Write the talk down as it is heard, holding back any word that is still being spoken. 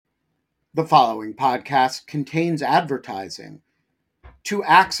The following podcast contains advertising. To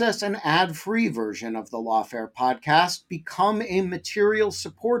access an ad-free version of the Lawfare podcast, become a material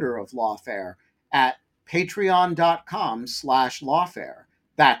supporter of Lawfare at patreon.com/lawfare.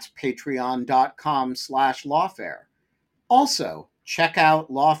 That's patreon.com/lawfare. Also, check out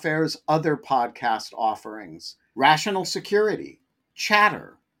Lawfare's other podcast offerings: Rational Security,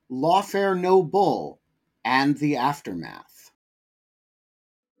 Chatter, Lawfare No Bull, and The Aftermath.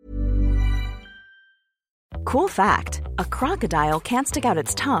 Cool fact, a crocodile can't stick out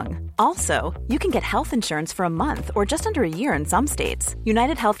its tongue. Also, you can get health insurance for a month or just under a year in some states.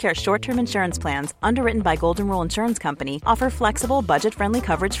 United Healthcare short-term insurance plans, underwritten by Golden Rule Insurance Company, offer flexible, budget-friendly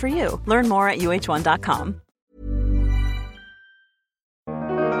coverage for you. Learn more at uh1.com.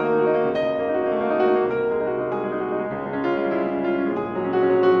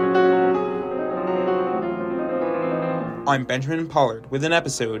 I'm Benjamin Pollard with an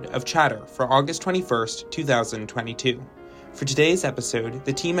episode of Chatter for August 21st, 2022. For today's episode,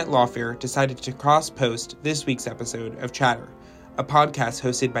 the team at Lawfare decided to cross-post this week's episode of Chatter, a podcast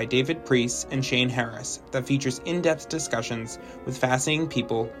hosted by David Priest and Shane Harris that features in-depth discussions with fascinating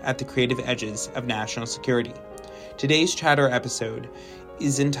people at the creative edges of national security. Today's Chatter episode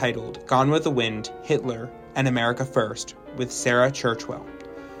is entitled Gone with the Wind, Hitler, and America First with Sarah Churchwell.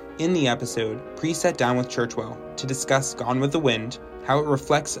 In the episode, Priest sat down with Churchwell to discuss Gone with the Wind, how it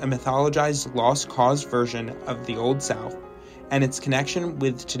reflects a mythologized lost cause version of the Old South, and its connection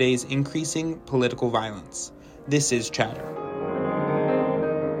with today's increasing political violence. This is Chatter.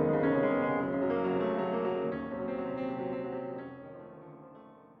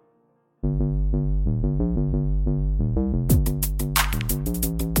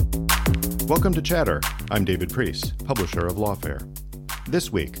 Welcome to Chatter. I'm David Priest, publisher of Lawfare.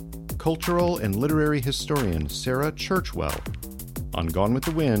 This week, cultural and literary historian Sarah Churchwell on Gone with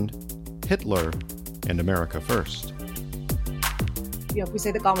the Wind, Hitler, and America First. You know, if we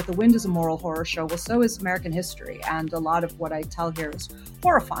say that Gone with the Wind is a moral horror show, well, so is American history, and a lot of what I tell here is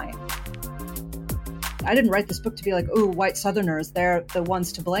horrifying. I didn't write this book to be like, oh, white Southerners, they're the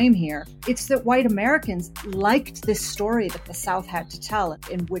ones to blame here. It's that white Americans liked this story that the South had to tell,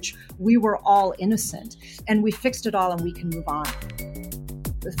 in which we were all innocent, and we fixed it all and we can move on.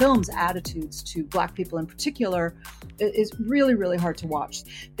 The film's attitudes to Black people in particular is really, really hard to watch.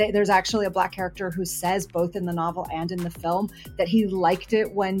 There's actually a Black character who says, both in the novel and in the film, that he liked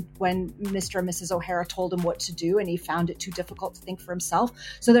it when Mr. and Mrs. O'Hara told him what to do, and he found it too difficult to think for himself.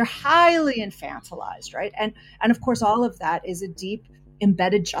 So they're highly infantilized, right? And of course, all of that is a deep,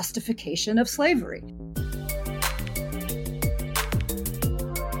 embedded justification of slavery.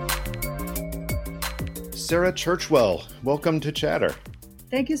 Sarah Churchwell, welcome to Chatter.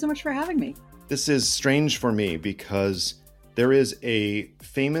 Thank you so much for having me. This is strange for me because there is a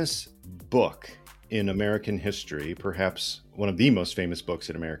famous book in American history, perhaps one of the most famous books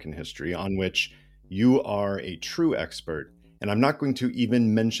in American history, on which you are a true expert. And I'm not going to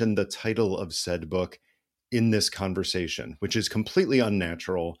even mention the title of said book in this conversation, which is completely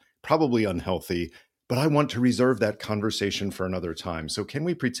unnatural, probably unhealthy, but I want to reserve that conversation for another time. So can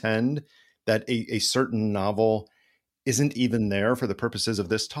we pretend that a certain novel isn't even there for the purposes of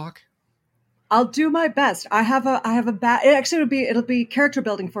this talk? I'll do my best. I have a bad, it'll be character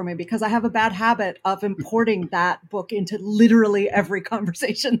building for me because I have a bad habit of importing that book into literally every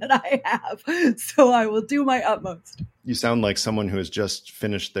conversation that I have. So I will do my utmost. You sound like someone who has just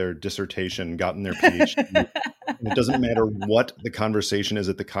finished their dissertation, gotten their PhD. It doesn't matter what the conversation is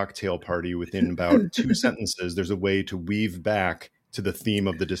at the cocktail party. Within about 2 sentences, there's a way to weave back to the theme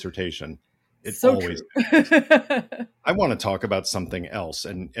of the dissertation. It so always I want to talk about something else.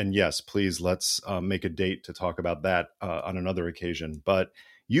 And yes, please, let's make a date to talk about that on another occasion. But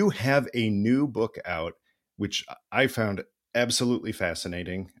you have a new book out, which I found absolutely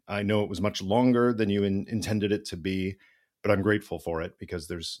fascinating. I know it was much longer than you intended it to be, but I'm grateful for it because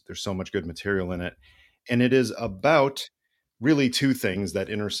there's so much good material in it. And it is about really two things that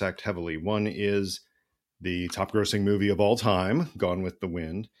intersect heavily. One is the top grossing movie of all time, Gone with the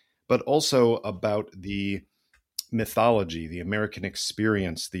Wind, but also about the mythology, the American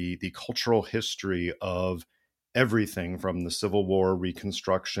experience, the cultural history of everything from the Civil War,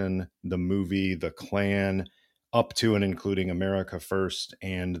 Reconstruction, the movie, the Klan, up to and including America First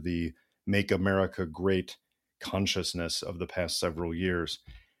and the Make America Great consciousness of the past several years.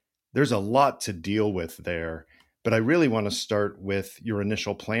 There's a lot to deal with there, but I really want to start with your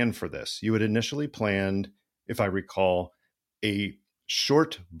initial plan for this. You had initially planned, if I recall, a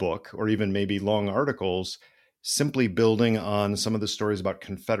short book or even maybe long articles simply building on some of the stories about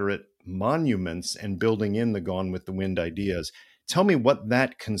Confederate monuments and building in the Gone with the Wind ideas. Tell me what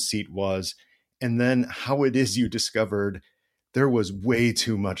that conceit was, and then how it is you discovered there was way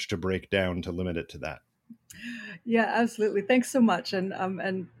too much to break down to limit it to that. Yeah, absolutely. Thanks so much,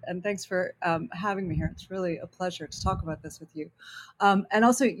 and thanks for having me here. It's really a pleasure to talk about this with you. And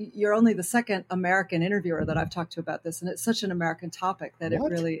also, you're only the second American interviewer that I've talked to about this, and it's such an American topic that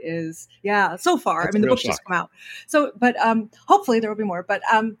What? it really is. Yeah, so far. That's I mean, a the real book's just shock. come out, so but hopefully there will be more. But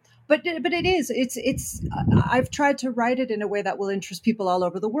it is. It's. I've tried to write it in a way that will interest people all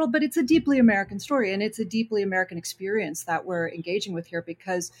over the world, but it's a deeply American story, and it's a deeply American experience that we're engaging with here,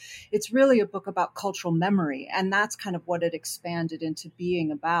 because it's really a book about cultural memory, and that's kind of what it expanded into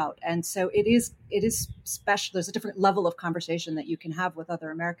being about. And so it is special. There's a different level of conversation that you can have with other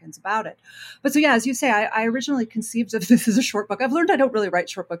Americans about it. But so yeah, as you say, I originally conceived of this as a short book. I've learned I don't really write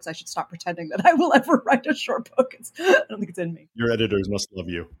short books. I should stop pretending that I will ever write a short book. I don't think it's in me. Your editors must love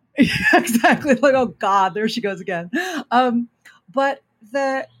you. Exactly. Like, oh God, there she goes again. But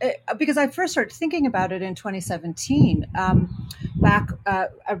because I first started thinking about it in 2017, back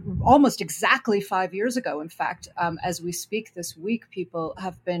almost exactly 5 years ago. In fact, as we speak this week, people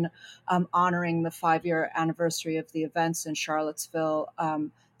have been honoring the 5-year anniversary of the events in Charlottesville,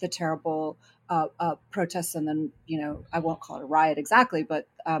 the terrible protests, and then, I won't call it a riot exactly, but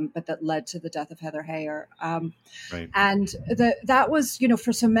that led to the death of Heather Heyer. Right. And that was,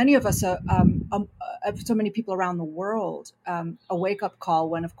 for so many of us, so many people around the world, a wake-up call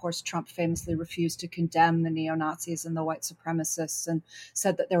when, of course, Trump famously refused to condemn the neo-Nazis and the white supremacists and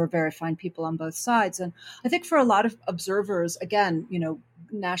said that there were very fine people on both sides. And I think for a lot of observers, again,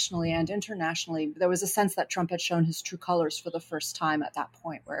 nationally and internationally, there was a sense that Trump had shown his true colors for the first time at that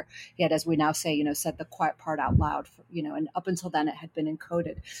point, where he had, as we now say, said the quiet part out loud, and up until then it had been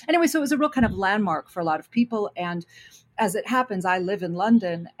encoded. Anyway, so it was a real kind of landmark for a lot of people. And as it happens, I live in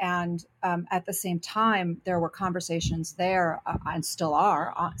London, and at the same time, there were conversations there, and still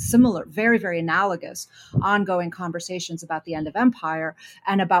are, similar, very, very analogous, ongoing conversations about the end of empire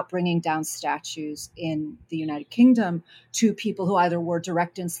and about bringing down statues in the United Kingdom to people who either were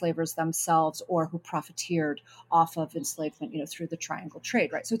direct enslavers themselves or who profiteered off of enslavement, through the triangle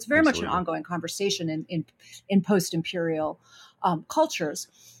trade, right? So it's very much an ongoing conversation in post-imperial cultures.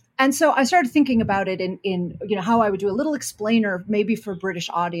 And so I started thinking about it in how I would do a little explainer, maybe for a British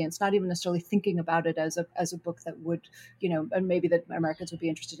audience, not even necessarily thinking about it as a book that would, and maybe that Americans would be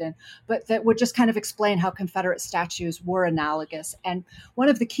interested in, but that would just kind of explain how Confederate statues were analogous. And one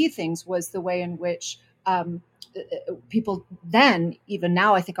of the key things was the way in which people then, even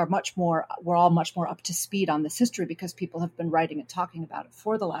now, I think we're all much more up to speed on this history, because people have been writing and talking about it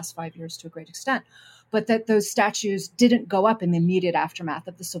for the last 5 years to a great extent. But that those statues didn't go up in the immediate aftermath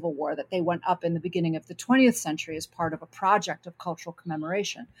of the Civil War, that they went up in the beginning of the 20th century as part of a project of cultural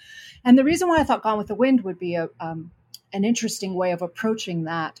commemoration. And the reason why I thought Gone with the Wind would be an interesting way of approaching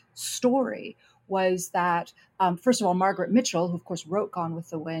that story was that, first of all, Margaret Mitchell, who of course wrote Gone with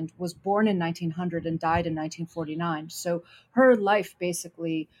the Wind, was born in 1900 and died in 1949. So her life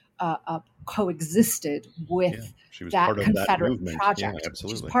basically coexisted with that Confederate project. She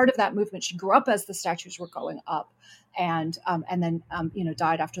was part of that movement. She grew up as the statues were going up, and then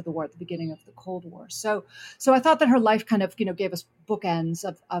died after the war at the beginning of the Cold War. So I thought that her life kind of gave us bookends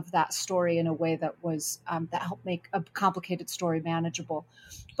of that story in a way that was that helped make a complicated story manageable,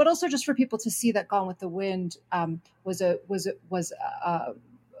 but also just for people to see that Gone with the Wind was a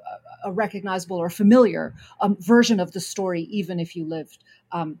recognizable or familiar version of the story, even if you lived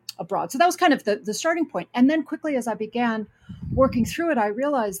abroad. So that was kind of the starting point. And then quickly, as I began working through it, I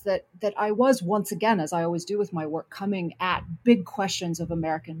realized that I was, once again, as I always do with my work, coming at big questions of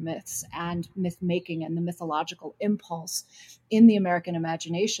American myths and myth making and the mythological impulse in the American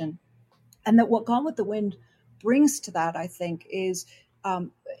imagination. And that what Gone with the Wind brings to that, I think, is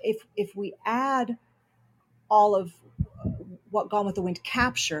if we add all of what Gone with the Wind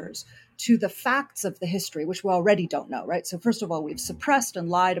captures to the facts of the history, which we already don't know, right? So first of all, we've suppressed and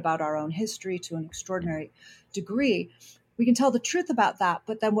lied about our own history to an extraordinary degree. We can tell the truth about that,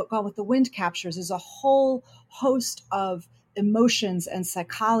 but then what Gone with the Wind captures is a whole host of emotions and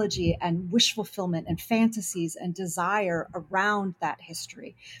psychology and wish fulfillment and fantasies and desire around that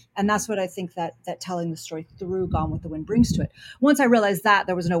history. And that's what I think that telling the story through Gone with the Wind brings to it. Once I realized that,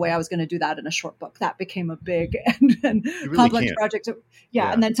 there was no way I was going to do that in a short book. That became a big and really complex project.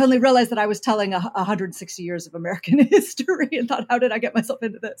 Yeah. And then suddenly realized that I was telling 160 years of American history and thought, how did I get myself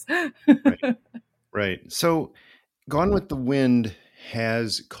into this? Right. So Gone with the Wind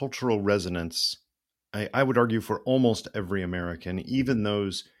has cultural resonance, I would argue, for almost every American, even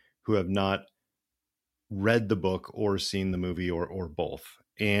those who have not read the book or seen the movie or both.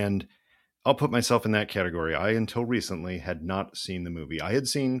 And I'll put myself in that category. I, until recently, had not seen the movie. I had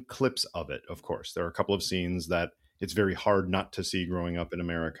seen clips of it, of course. There are a couple of scenes that it's very hard not to see growing up in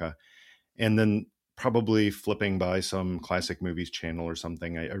America. And then probably flipping by some classic movies channel or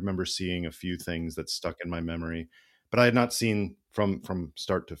something, I remember seeing a few things that stuck in my memory, but I had not seen from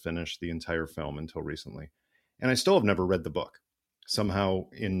start to finish the entire film until recently. And I still have never read the book. Somehow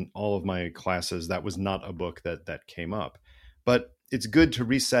in all of my classes, that was not a book that came up. But it's good to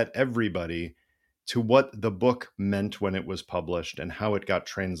reset everybody to what the book meant when it was published and how it got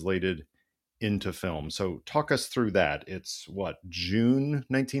translated into film. So talk us through that. It's what, June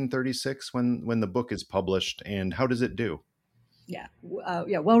 1936 when the book is published, and how does it do? Yeah,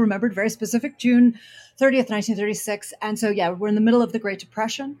 well remembered, very specific, June 30th, 1936. And so, yeah, we're in the middle of the Great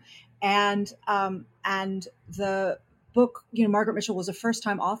Depression, and the book, Margaret Mitchell was a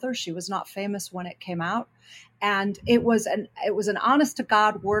first-time author. She was not famous when it came out, and it was an honest to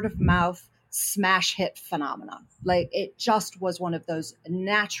God word of mouth smash hit phenomenon. Like, it just was one of those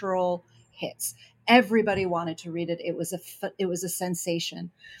natural hits. Everybody wanted to read it. It was a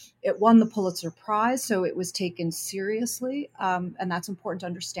sensation. It won the Pulitzer Prize, so it was taken seriously, and that's important to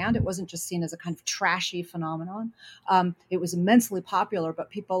understand. It wasn't just seen as a kind of trashy phenomenon. It was immensely popular,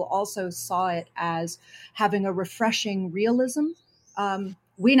 but people also saw it as having a refreshing realism.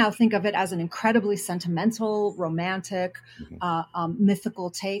 We now think of it as an incredibly sentimental, romantic,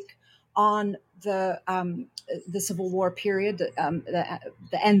 mythical take on the Civil War period, the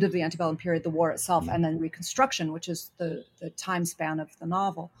end of the antebellum period, the war itself, and then Reconstruction, which is the time span of the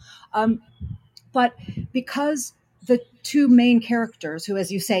novel. But because the two main characters, who,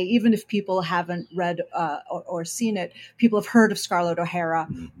 as you say, even if people haven't read or seen it, people have heard of Scarlett O'Hara,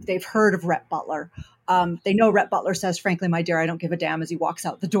 they've heard of Rhett Butler. They know Rhett Butler says, "Frankly, my dear, I don't give a damn," as he walks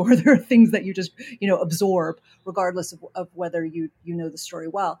out the door. There are things that you just, absorb, regardless of whether you know the story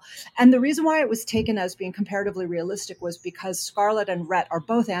well. And the reason why it was taken as being comparatively realistic was because Scarlett and Rhett are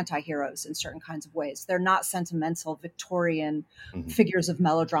both anti-heroes in certain kinds of ways. They're not sentimental Victorian figures of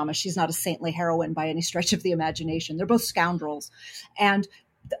melodrama. She's not a saintly heroine by any stretch of the imagination. They're both scoundrels. And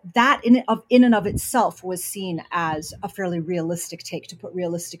that in and of itself was seen as a fairly realistic take, to put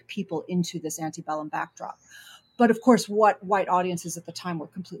realistic people into this antebellum backdrop. But of course, what white audiences at the time were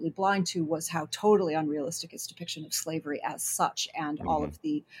completely blind to was how totally unrealistic its depiction of slavery as such, and all of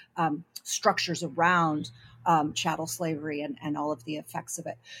the structures around chattel slavery and all of the effects of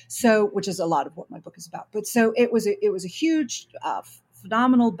it. So, which is a lot of what my book is about. But so it was a huge,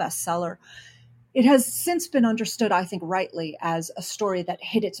 phenomenal bestseller. It has since been understood, I think, rightly, as a story that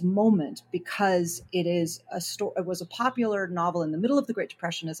hit its moment because it was a popular novel in the middle of the Great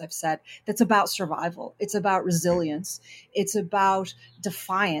Depression, as I've said, that's about survival. It's about resilience. It's about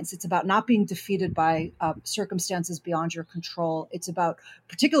defiance. It's about not being defeated by circumstances beyond your control. It's about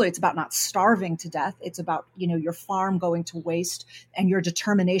not starving to death. It's about, your farm going to waste and your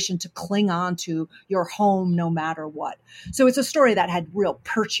determination to cling on to your home no matter what. So it's a story that had real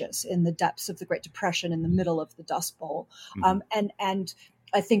purchase in the depths of the Great Depression, in the middle of the Dust Bowl. And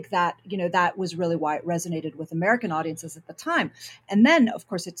I think that, that was really why it resonated with American audiences at the time. And then, of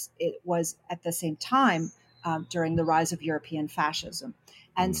course, it was at the same time during the rise of European fascism.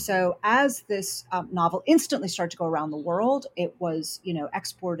 And so as this novel instantly started to go around the world, it was,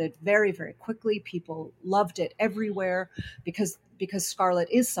 exported very, very quickly. People loved it everywhere because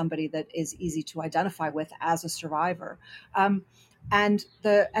Scarlett is somebody that is easy to identify with as a survivor. And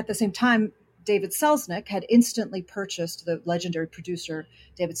at the same time, David Selznick had instantly purchased, the legendary producer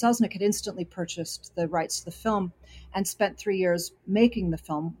David Selznick had instantly purchased the rights to the film and spent 3 years making the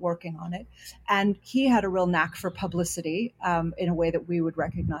film, working on it. And he had a real knack for publicity in a way that we would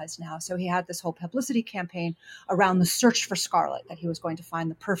recognize now. So he had this whole publicity campaign around the search for Scarlett, that he was going to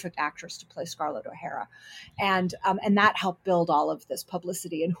find the perfect actress to play Scarlett O'Hara. And that helped build all of this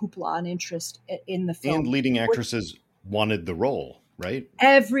publicity and hoopla and interest in the film. And leading actresses wanted the role. Right?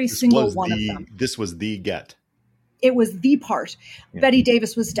 Every single one of them. This was the get. It was the part. Yeah. Betty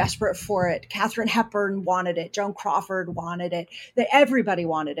Davis was desperate for it. Katharine Hepburn wanted it. Joan Crawford wanted it. Everybody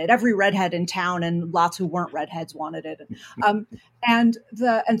wanted it. Every redhead in town, and lots who weren't redheads wanted it. And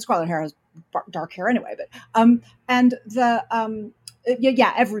Scarlett O'Hara has dark hair anyway. But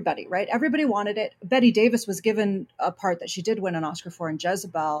everybody, right? Everybody wanted it. Betty Davis was given a part that she did win an Oscar for in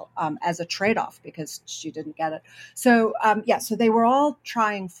Jezebel as a trade-off because she didn't get it. So, so they were all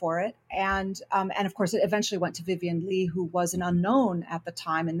trying for it. And of course, it eventually went to Vivien Leigh, who was an unknown at the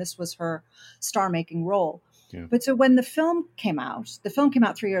time, and this was her star-making role. Yeah. But so when the film came out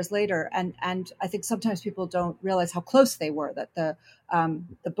 3 years later, and I think sometimes people don't realize how close they were. That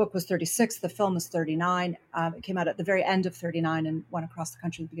the book was 36, the film was 39. It came out at the very end of 39 and went across the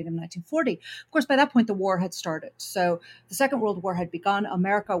country at the beginning of 1940. Of course, by that point, the war had started. So the Second World War had begun.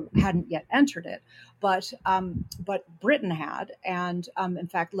 America hadn't yet entered it, but Britain had, and in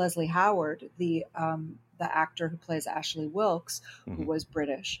fact, Leslie Howard, the actor who plays Ashley Wilkes, who was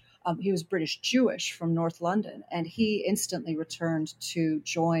British. He was British Jewish from North London, and he instantly returned to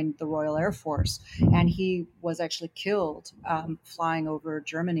join the Royal Air Force. And he was actually killed flying over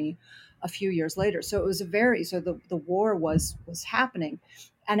Germany a few years later. So it was the war was happening.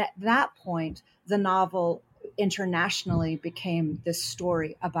 And at that point, the novel internationally became this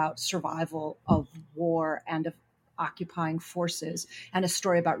story about survival of war and of occupying forces, and a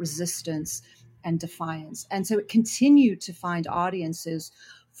story about resistance and defiance. And so it continued to find audiences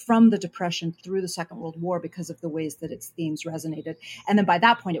from the Depression through the Second World War because of the ways that its themes resonated. And then by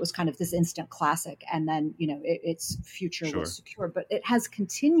that point, it was kind of this instant classic. And then, its future was secure. But it has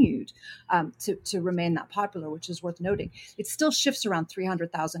continued to remain that popular, which is worth noting. It still shifts around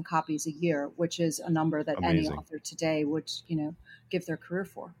 300,000 copies a year, which is a number that any author today would, give their career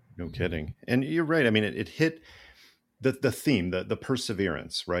for. No kidding. And you're right. I mean, it hit the theme, the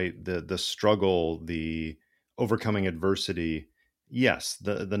perseverance, right? The struggle, the overcoming adversity. Yes,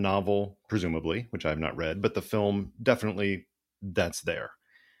 the novel, presumably, which I've not read, but the film, definitely that's there.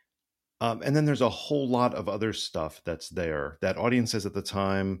 And then there's a whole lot of other stuff that's there that audiences at the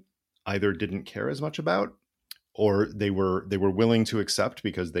time either didn't care as much about, or they were willing to accept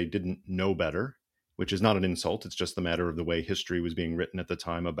because they didn't know better, which is not an insult. It's just a matter of the way history was being written at the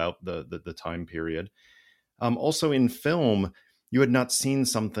time about the time period. Also in film, you had not seen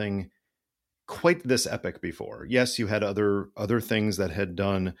something quite this epic before. Yes, you had other things that had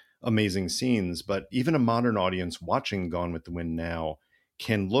done amazing scenes, but even a modern audience watching Gone with the Wind now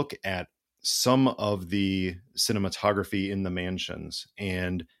can look at some of the cinematography in the mansions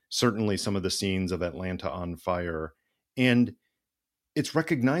and certainly some of the scenes of Atlanta on fire, and it's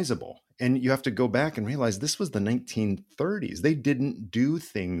recognizable. And you have to go back and realize this was the 1930s. They didn't do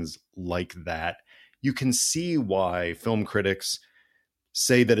things like that. You can see why film critics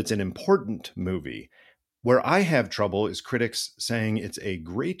say that it's an important movie. Where I have trouble is critics saying it's a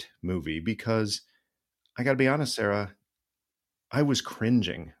great movie, because I got to be honest, Sarah, I was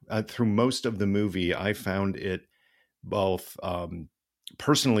cringing through most of the movie. I found it both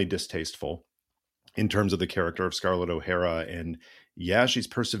personally distasteful in terms of the character of Scarlett O'Hara. And yeah, she's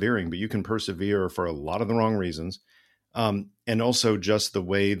persevering, but you can persevere for a lot of the wrong reasons. And also just the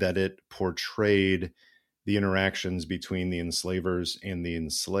way that it portrayed the interactions between the enslavers and the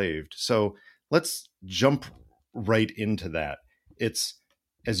enslaved. So let's jump right into that. It's,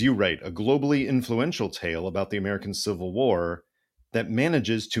 as you write, a globally influential tale about the American Civil War that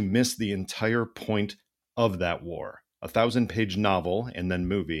manages to miss the entire point of that war. A 1,000-page novel and then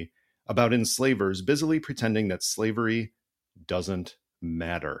movie about enslavers busily pretending that slavery doesn't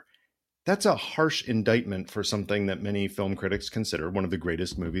matter. That's a harsh indictment for something that many film critics consider one of the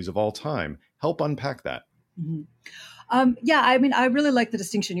greatest movies of all time. Help unpack that. Mm-hmm. Yeah, I mean, I really like the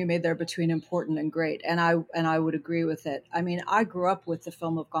distinction you made there between important and great, and I would agree with it. I mean, I grew up with the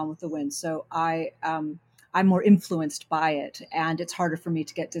film of Gone with the Wind, so I'm more influenced by it, and it's harder for me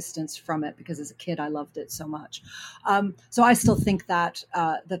to get distance from it because as a kid I loved it so much. So I still think that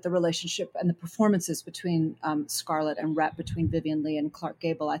that the relationship and the performances between Scarlett and Rhett, between Vivien Leigh and Clark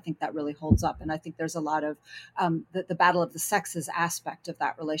Gable, I think that really holds up, and I think there's a lot of the battle of the sexes aspect of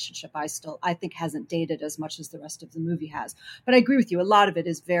that relationship. I think hasn't dated as much as the rest of the movie has, but I agree with you. A lot of it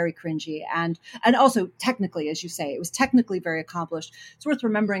is very cringy, and also technically, as you say, it was technically very accomplished. It's worth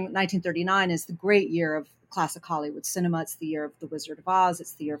remembering 1939 is the great year of classic Hollywood cinema. It's the year of The Wizard of Oz.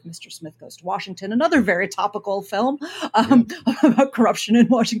 It's the year of Mr. Smith Goes to Washington, another very topical film about corruption in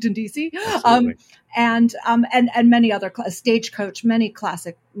Washington, D.C. And many other Stagecoach, many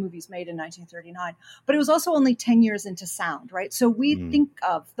classic movies made in 1939. But it was also only 10 years into sound, right? So we think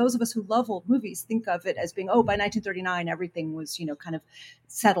of, those of us who love old movies think of it as being, by 1939, everything was, kind of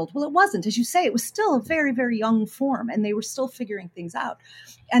settled. Well, it wasn't. As you say, it was still a very, very young form, and they were still figuring things out.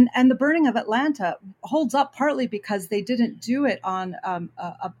 And The Burning of Atlanta holds up partly because they didn't do it on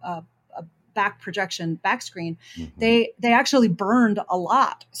back projection, back screen, Mm-hmm. they actually burned a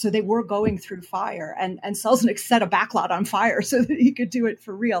lot. So they were going through fire, and Selznick set a backlot on fire so that he could do it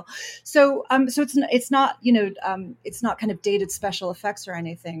for real. So it's not, it's not kind of dated special effects or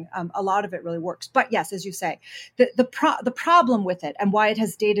anything. A lot of it really works. But yes, as you say, the problem with it and why it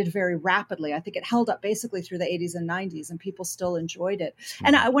has dated very rapidly, I think it held up basically through the 80s and 90s, and people still enjoyed it.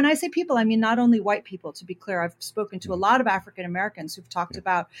 And when I say people, I mean not only white people. To be clear, I've spoken to a lot of African Americans who've talked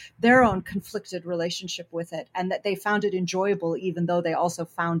about their own conflicted relationship with it, and that they found it enjoyable, even though they also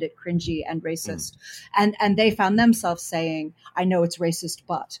found it cringy and racist. And they found themselves saying, "I know it's racist,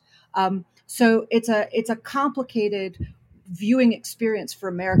 but." So it's a complicated viewing experience for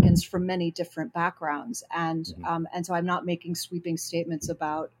Americans from many different backgrounds, and so I'm not making sweeping statements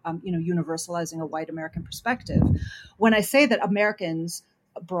about universalizing a white American perspective when I say that Americans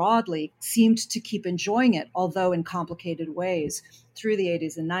broadly seemed to keep enjoying it, although in complicated ways, through the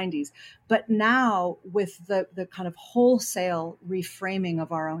 80s and 90s. But now, with the kind of wholesale reframing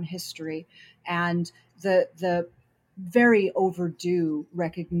of our own history and the very overdue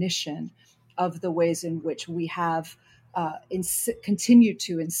recognition of the ways in which we have continued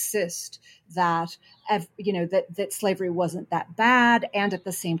to insist that that slavery wasn't that bad, and at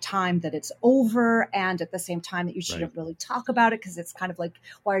the same time that it's over, and at the same time that you shouldn't really talk about it because it's kind of like,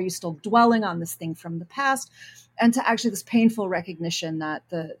 why are you still dwelling on this thing from the past? And to actually this painful recognition that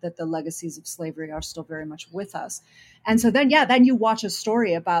the legacies of slavery are still very much with us. And so then you watch a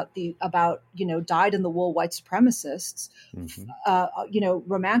story about dyed in the wool white supremacists,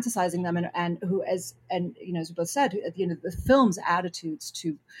 romanticizing them, and who, as we both said, the film's attitudes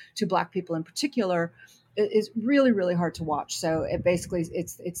to Black people in particular is really, really hard to watch. So it basically,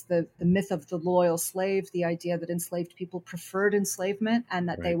 it's the myth of the loyal slave, the idea that enslaved people preferred enslavement, and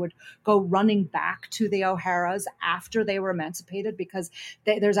that they would go running back to the O'Haras after they were emancipated, because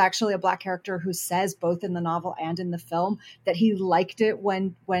there's actually a Black character who says, both in the novel and in the film, that he liked it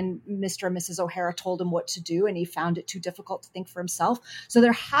when Mr. and Mrs. O'Hara told him what to do, and he found it too difficult to think for himself. So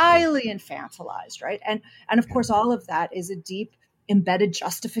they're highly infantilized, right? And of course, all of that is a deep embedded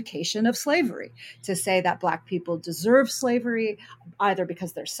justification of slavery, to say that Black people deserve slavery either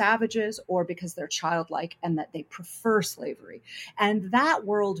because they're savages or because they're childlike, and that they prefer slavery. And that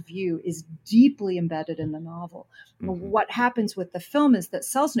worldview is deeply embedded in the novel. What happens with the film is that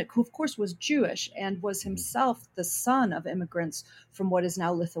Selznick, who of course was Jewish and was himself the son of immigrants from what is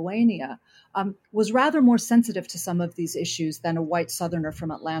now Lithuania, was rather more sensitive to some of these issues than a white Southerner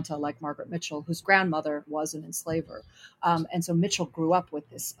from Atlanta like Margaret Mitchell, whose grandmother was an enslaver. And so Mitchell grew up with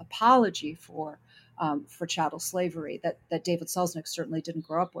this apology for chattel slavery that David Selznick certainly didn't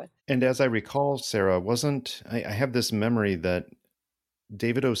grow up with. And as I recall, Sarah, I have this memory that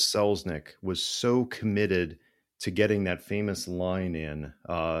David O. Selznick was so committed to getting that famous line in,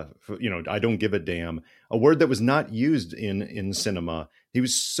 I don't give a damn, a word that was not used in cinema. He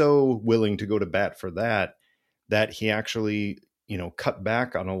was so willing to go to bat for that he actually, cut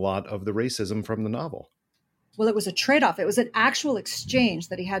back on a lot of the racism from the novel. Well, it was a trade-off. It was an actual exchange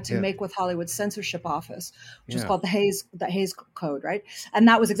that he had to make with Hollywood's censorship office, which was called the Hays Code, right? And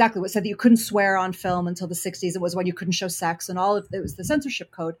that was exactly what said that you couldn't swear on film until the 60s. It was when you couldn't show sex, and it was the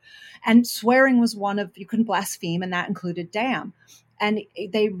censorship code. And swearing was you couldn't blaspheme, and that included damn. And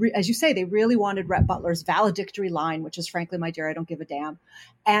as you say, they really wanted Rhett Butler's valedictory line, which is, frankly, my dear, I don't give a damn.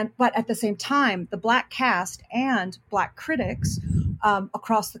 But at the same time, the Black cast and Black critics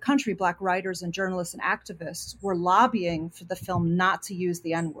across the country, Black writers and journalists and activists, were lobbying for the film not to use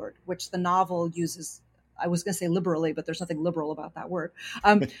the N-word, which the novel uses. I was going to say liberally, but there's nothing liberal about that word.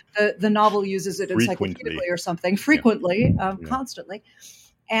 The novel uses it encyclopedically or something frequently, constantly.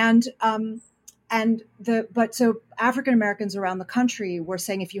 So African Americans around the country were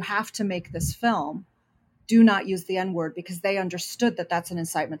saying, if you have to make this film, do not use the N-word, because they understood that that's an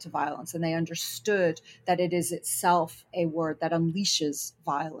incitement to violence, and they understood that it is itself a word that unleashes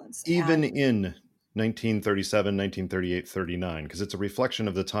violence. Even in 1937, 1938, 39, because it's a reflection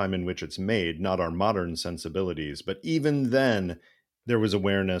of the time in which it's made, not our modern sensibilities. But even then, there was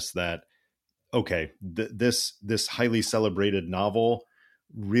awareness that, okay, this highly celebrated novel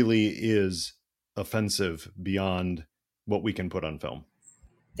really is offensive beyond what we can put on film.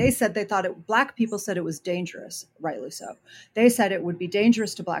 They said Black people said it was dangerous, rightly so. They said it would be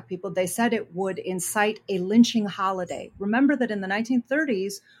dangerous to Black people. They said it would incite a lynching holiday. Remember that in the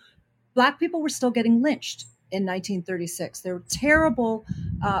 1930s, Black people were still getting lynched in 1936. There were terrible,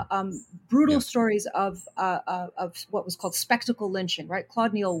 brutal stories of what was called spectacle lynching, right?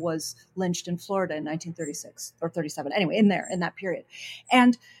 Claude Neal was lynched in Florida in 1936 or 37. Anyway, in that period.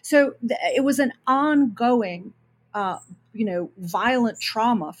 And so it was an ongoing violent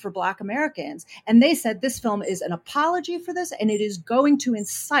trauma for Black Americans. And they said this film is an apology for this, and it is going to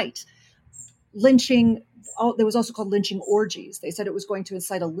incite lynching. There was also called lynching orgies. They said it was going to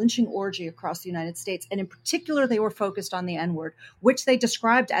incite a lynching orgy across the United States. And in particular, they were focused on the N-word, which they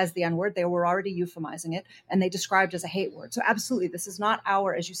described as the N-word. They were already euphemizing it, and they described as a hate word. So absolutely, this is not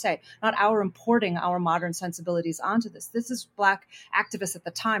our, as you say, not our importing our modern sensibilities onto this. This is Black activists at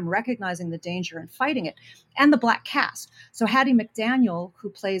the time recognizing the danger and fighting it, and the Black cast. So Hattie McDaniel, who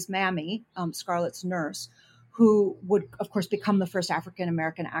plays Mammy, Scarlett's nurse, who would, of course, become the first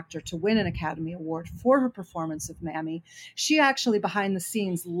African-American actor to win an Academy Award for her performance of Mammy. She actually, behind the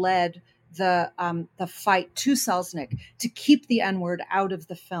scenes, led the fight to Selznick to keep the N-word out of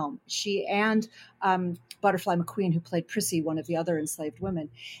the film. She and Butterfly McQueen, who played Prissy, one of the other enslaved women.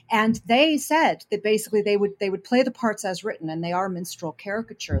 And they said that basically they would play the parts as written, and they are minstrel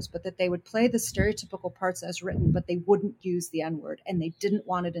caricatures, but that they would play the stereotypical parts as written, but they wouldn't use the N-word, and they didn't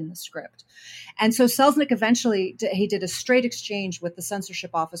want it in the script. And so Selznick eventually, he did a straight exchange with the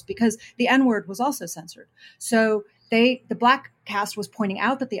censorship office because the N-word was also censored. So the Black cast was pointing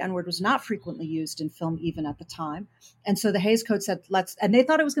out that the N-word was not frequently used in film even at the time. And so the Hays Code said, and they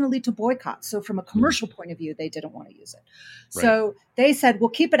thought it was going to lead to boycotts. So from a commercial point of view, they didn't want to use it. Right. So they said,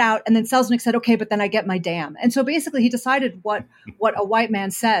 we'll keep it out. And then Selznick said, okay, but then I get my damn. And so basically he decided what a white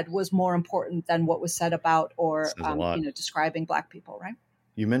man said was more important than what was said about or describing Black people, right?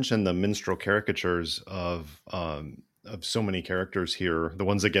 You mentioned the minstrel caricatures of so many characters here, the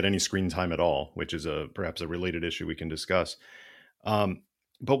ones that get any screen time at all, which is perhaps a related issue we can discuss. But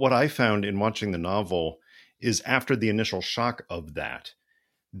what I found in watching the novel is after the initial shock of that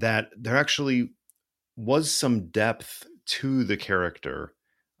there actually was some depth to the character.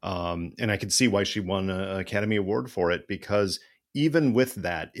 And I could see why she won an Academy Award for it, because even with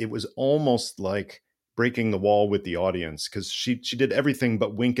that, it was almost like breaking the wall with the audience, because she did everything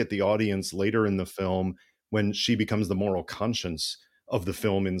but wink at the audience later in the film when she becomes the moral conscience of the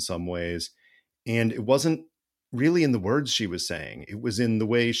film in some ways. And it wasn't really in the words she was saying. It was in the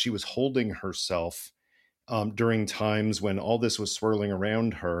way she was holding herself during times when all this was swirling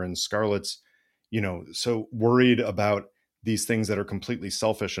around her, and Scarlett's, so worried about these things that are completely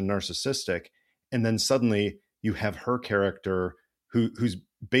selfish and narcissistic. And then suddenly you have her character who's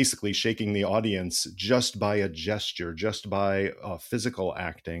basically shaking the audience just by a gesture, just by physical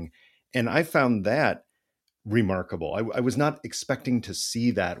acting. And I found that remarkable. I was not expecting to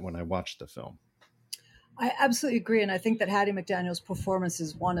see that when I watched the film. I absolutely agree. And I think that Hattie McDaniel's performance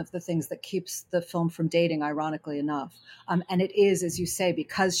is one of the things that keeps the film from dating, ironically enough. And it is, as you say,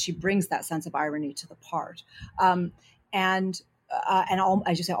 because she brings that sense of irony to the part. And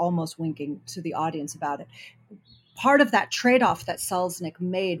as you say, almost winking to the audience about it. Part of that trade-off that Selznick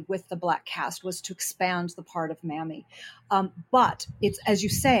made with the Black cast was to expand the part of Mammy. But it's, as you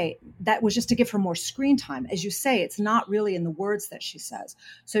say, that was just to give her more screen time. As you say, it's not really in the words that she says.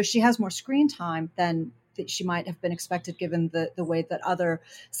 So she has more screen time than that she might have been expected, given the way that other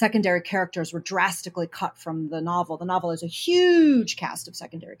secondary characters were drastically cut from the novel. The novel is a huge cast of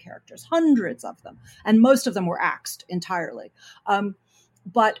secondary characters, hundreds of them, and most of them were axed entirely.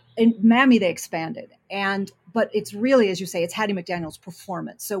 But in Mammy, they expanded. But it's really, as you say, it's Hattie McDaniel's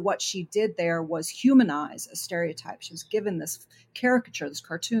performance. So what she did there was humanize a stereotype. She was given this caricature, this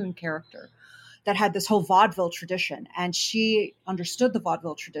cartoon character that had this whole vaudeville tradition. And she understood the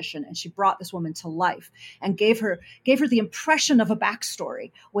vaudeville tradition, and she brought this woman to life and gave her the impression of a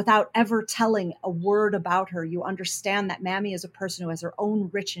backstory without ever telling a word about her. You understand that Mammy is a person who has her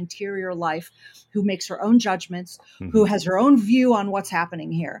own rich interior life, who makes her own judgments, who has her own view on what's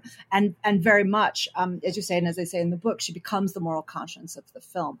happening here. And very much, as you say, and as I say in the book, she becomes the moral conscience of the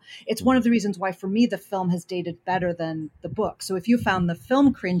film. It's one of the reasons why, for me, the film has dated better than the book. So if you found the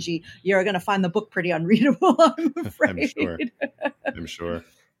film cringy, you're going to find the book pretty unreadable, I'm afraid. I'm sure.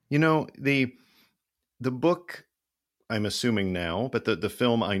 The book, I'm assuming now, but the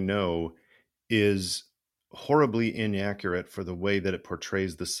film, I know, is horribly inaccurate for the way that it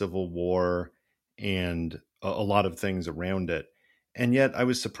portrays the Civil War and a lot of things around it. And yet I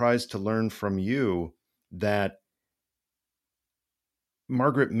was surprised to learn from you that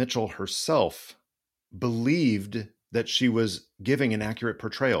Margaret Mitchell herself believed that she was giving an accurate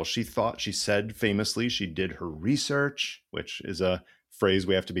portrayal. She said famously, she did her research, which is a phrase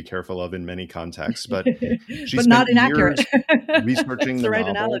we have to be careful of in many contexts, but she but spent not inaccurate. years researching the right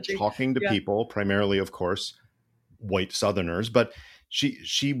novel, analogy. talking to people, primarily, of course, white Southerners, but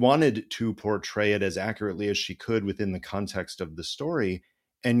she wanted to portray it as accurately as she could within the context of the story.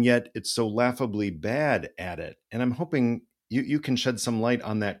 And yet it's so laughably bad at it. And I'm hoping you can shed some light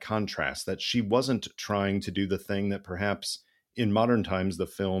on that contrast, that she wasn't trying to do the thing that perhaps in modern times the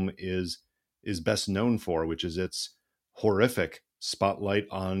film is best known for, which is its horrific spotlight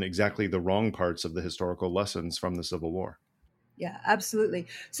on exactly the wrong parts of the historical lessons from the Civil War. Yeah, absolutely.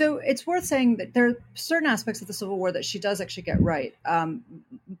 So it's worth saying that there are certain aspects of the Civil War that she does actually get right,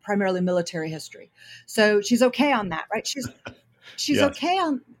 primarily military history. So she's okay on that, right? She's Yes. okay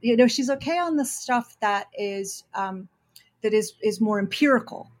on, she's okay on the stuff that is more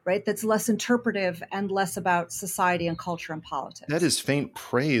empirical, right? That's less interpretive and less about society and culture and politics. That is faint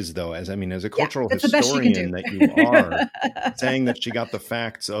praise, though, as a cultural that's the best she can historian do. that you are, saying that she got the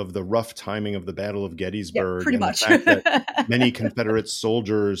facts of the rough timing of the Battle of Gettysburg, pretty and much. the fact that many Confederate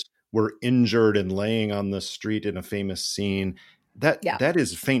soldiers were injured and laying on the street in a famous scene. That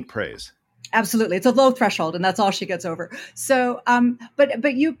is faint praise. Absolutely. It's a low threshold, and that's all she gets over. So,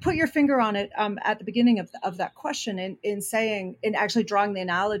 but you put your finger on it at the beginning of that question in actually drawing the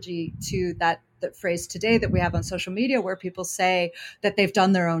analogy to that phrase today that we have on social media, where people say that they've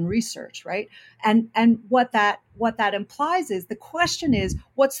done their own research, right? And what that implies is, the question is,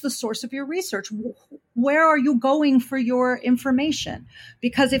 what's the source of your research? Where are you going for your information?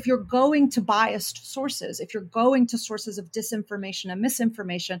 Because if you're going to biased sources, if you're going to sources of disinformation and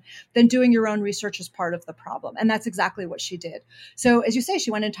misinformation, then doing your own research is part of the problem. And that's exactly what she did. So as you say, she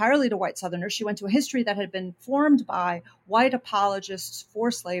went entirely to white Southerners. She went to a history that had been formed by white apologists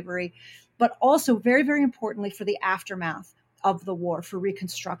for slavery, but also very, very importantly for the aftermath of the war, for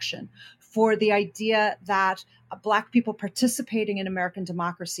Reconstruction, for the idea that Black people participating in American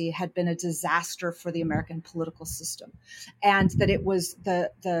democracy had been a disaster for the American political system, and that it was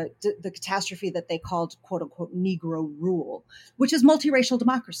the catastrophe that they called, quote unquote, Negro rule, which is multiracial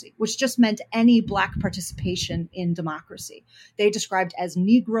democracy, which just meant any Black participation in democracy. They described as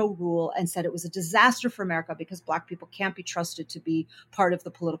Negro rule and said it was a disaster for America because Black people can't be trusted to be part of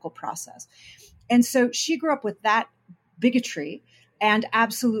the political process. And so she grew up with that bigotry and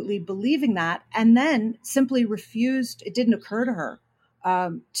absolutely believing that, and then simply refused. It didn't occur to her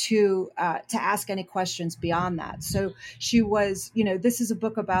to ask any questions beyond that. So she was, this is a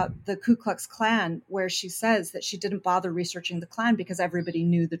book about the Ku Klux Klan, where she says that she didn't bother researching the Klan because everybody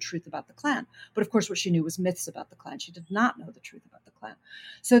knew the truth about the Klan. But of course, what she knew was myths about the Klan. She did not know the truth about the Klan.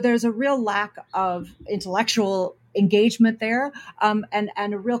 So there's a real lack of intellectual engagement there, and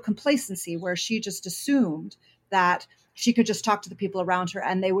a real complacency, where she just assumed that she could just talk to the people around her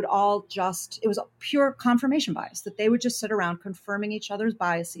and they would all it was a pure confirmation bias, that they would just sit around confirming each other's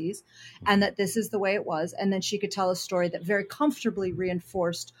biases and that this is the way it was. And then she could tell a story that very comfortably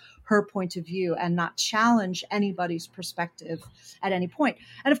reinforced her point of view and not challenge anybody's perspective at any point.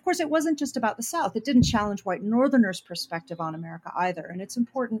 And of course, it wasn't just about the South. It didn't challenge white Northerners' perspective on America either. And it's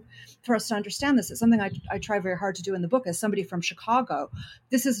important for us to understand this. It's something I try very hard to do in the book as somebody from Chicago.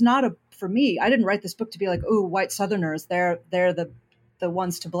 This is not for me, I didn't write this book to be like, oh, white Southerners, they're the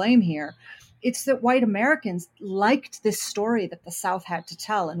ones to blame here. It's that white Americans liked this story that the South had to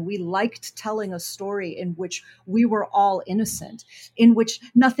tell. And we liked telling a story in which we were all innocent, in which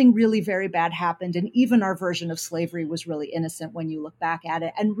nothing really very bad happened. And even our version of slavery was really innocent when you look back at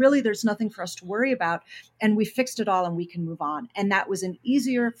it. And really, there's nothing for us to worry about. And we fixed it all and we can move on. And that was an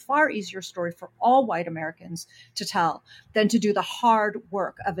far easier story for all white Americans to tell than to do the hard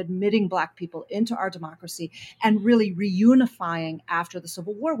work of admitting Black people into our democracy and really reunifying after the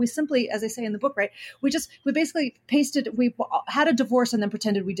Civil War. We simply, as I say in the book, right, we basically we had a divorce and then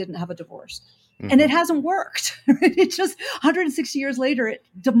pretended we didn't have a divorce. Mm-hmm. And it hasn't worked. It just 160 years later, it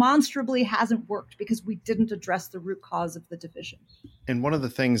demonstrably hasn't worked because we didn't address the root cause of the division. And one of the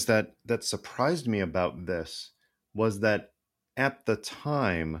things that surprised me about this was that at the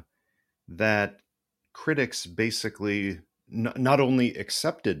time that critics basically not only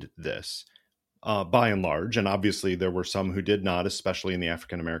accepted this by and large, and obviously there were some who did not, especially in the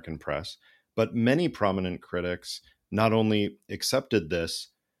African-American press, but many prominent critics not only accepted this,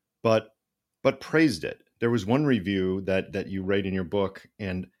 but praised it. There was one review that you write in your book,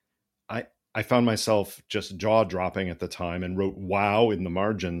 and I found myself just jaw-dropping at the time and wrote "wow" in the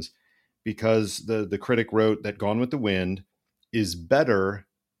margins, because the critic wrote that Gone with the Wind is better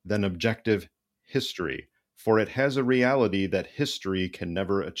than objective history, for it has a reality that history can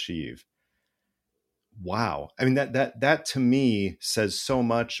never achieve. Wow. I mean, that to me says so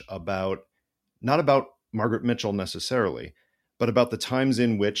much about, not about Margaret Mitchell necessarily, but about the times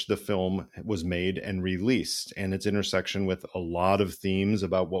in which the film was made and released, and its intersection with a lot of themes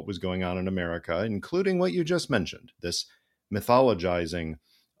about what was going on in America, including what you just mentioned, this mythologizing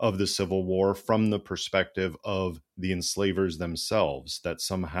of the Civil War from the perspective of the enslavers themselves, that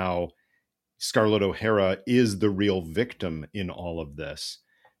somehow Scarlett O'Hara is the real victim in all of this.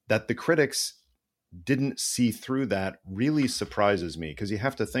 That the critics didn't see through that really surprises me, because you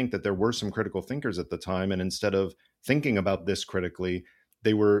have to think that there were some critical thinkers at the time, and instead of thinking about this critically,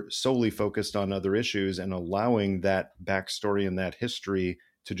 they were solely focused on other issues and allowing that backstory and that history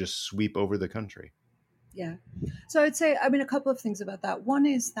to just sweep over the country. Yeah. So I'd say, a couple of things about that. One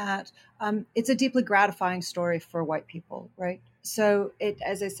is that it's a deeply gratifying story for white people, right? So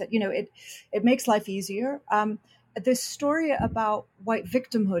as I said, it makes life easier. This story about white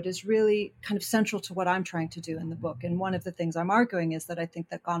victimhood is really kind of central to what I'm trying to do in the book. And one of the things I'm arguing is that I think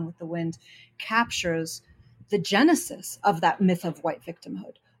that Gone with the Wind captures the genesis of that myth of white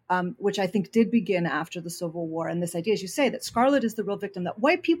victimhood. Which I think did begin after the Civil War. And this idea, as you say, that Scarlett is the real victim, that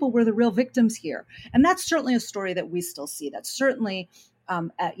white people were the real victims here. And that's certainly a story that we still see. That's certainly,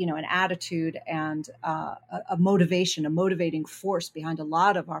 an attitude and a motivation, a motivating force behind a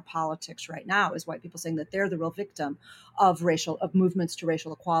lot of our politics right now is white people saying that they're the real victim of movements to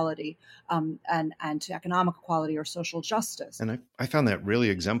racial equality and to economic equality or social justice. And I found that really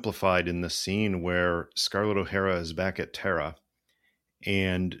exemplified in the scene where Scarlett O'Hara is back at Tara.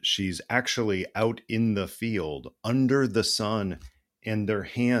 And she's actually out in the field under the sun, and their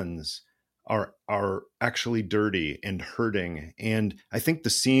hands are actually dirty and hurting. And I think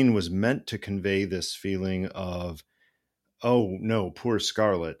the scene was meant to convey this feeling of, oh no, poor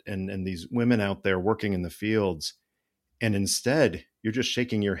Scarlett, and these women out there working in the fields. And instead, you're just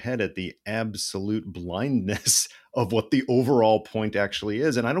shaking your head at the absolute blindness of what the overall point actually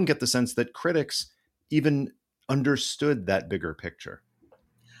is. And I don't get the sense that critics even understood that bigger picture.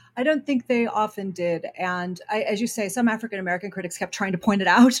 I don't think they often did. And as you say, some African-American critics kept trying to point it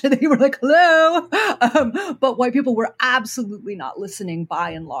out. They were like, hello. But white people were absolutely not listening by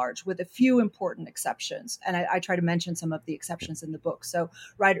and large, with a few important exceptions. And I try to mention some of the exceptions in the book. So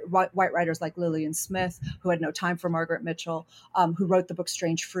white writers like Lillian Smith, who had no time for Margaret Mitchell, who wrote the book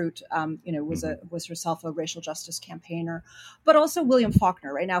Strange Fruit, was herself a racial justice campaigner. But also William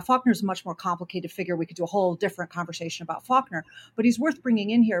Faulkner. Right now, Faulkner's a much more complicated figure. We could do a whole different conversation about Faulkner. But he's worth bringing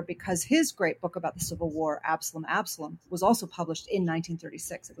in here because his great book about the Civil War, Absalom, was also published in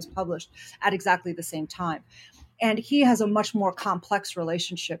 1936. It was published at exactly the same time. And he has a much more complex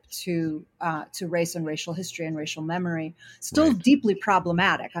relationship to race and racial history and racial memory, still deeply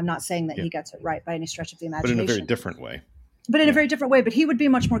problematic. I'm not saying that he gets it right by any stretch of the imagination. But in a very different way. But in a very different way. But he would be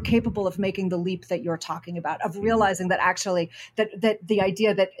much more capable of making the leap that you're talking about, of realizing that actually that the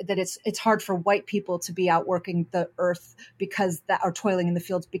idea that it's hard for white people to be out working the earth or toiling in the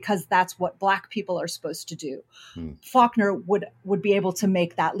fields because that's what Black people are supposed to do. Faulkner would be able to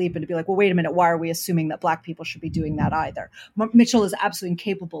make that leap and to be like, well, wait a minute, why are we assuming that Black people should be doing that either? Mitchell is absolutely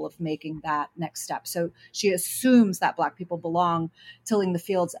incapable of making that next step. So she assumes that Black people belong tilling the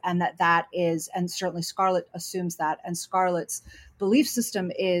fields, and that is, and certainly Scarlett assumes that, and Scarlett's belief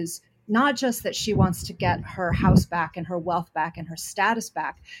system is not just that she wants to get her house back and her wealth back and her status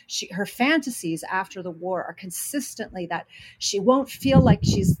back. Her fantasies after the war are consistently that she won't feel like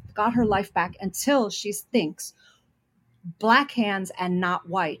she's got her life back until she thinks Black hands and not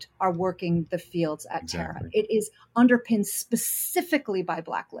white are working the fields at Tara. It is underpinned specifically by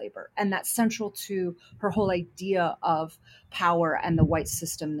Black labor. And that's central to her whole idea of power and the white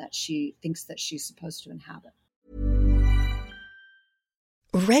system that she thinks that she's supposed to inhabit.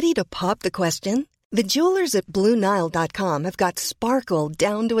 Ready to pop the question? The jewelers at BlueNile.com have got sparkle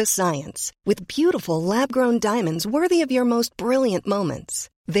down to a science with beautiful lab-grown diamonds worthy of your most brilliant moments.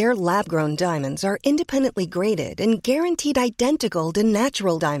 Their lab-grown diamonds are independently graded and guaranteed identical to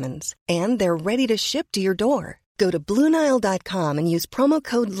natural diamonds, and they're ready to ship to your door. Go to BlueNile.com and use promo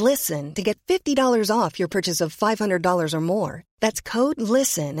code LISTEN to get $50 off your purchase of $500 or more. That's code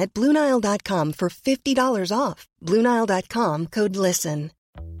LISTEN at BlueNile.com for $50 off. BlueNile.com, code LISTEN.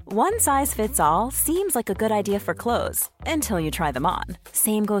 One size fits all seems like a good idea for clothes until you try them on.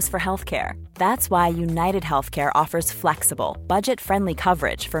 Same goes for healthcare. That's why United Healthcare offers flexible, budget-friendly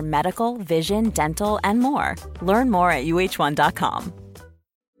coverage for medical, vision, dental, and more. Learn more at uh1.com.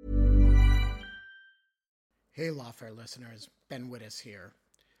 Hey, Lawfare listeners, Ben Wittes here.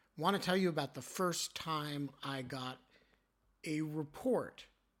 Want to tell you about the first time I got a report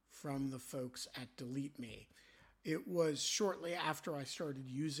from the folks at Delete Me. It was shortly after I started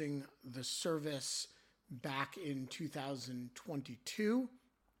using the service back in 2022,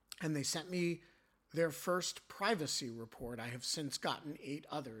 and they sent me their first privacy report. I have since gotten 8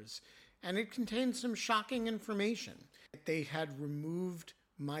 others, and it contained some shocking information. They had removed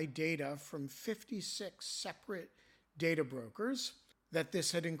my data from 56 separate data brokers. that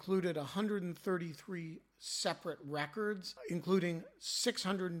this had included 133 separate records, including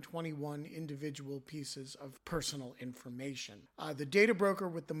 621 individual pieces of personal information. The data broker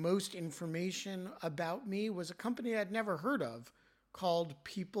with the most information about me was a company I'd never heard of called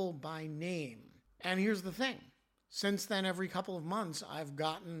People by Name. And here's the thing. Since then, every couple of months, I've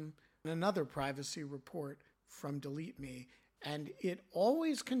gotten another privacy report from Delete Me, and it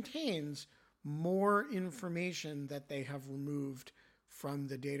always contains more information that they have removed from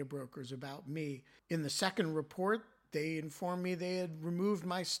the data brokers about me. In the second report, they informed me they had removed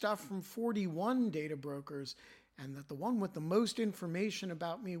my stuff from 41 data brokers, and that the one with the most information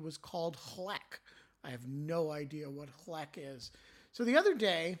about me was called HLEC. I have no idea what HLEC is. So the other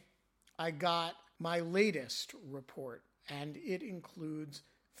day, I got my latest report, and it includes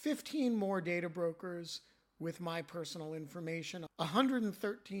 15 more data brokers with my personal information,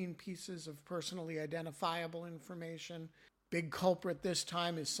 113 pieces of personally identifiable information. Big culprit this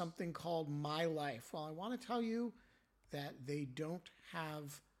time is something called My Life. Well, I want to tell you that they don't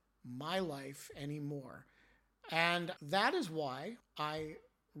have My Life anymore. And that is why I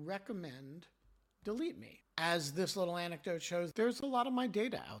recommend Delete Me. As this little anecdote shows, there's a lot of my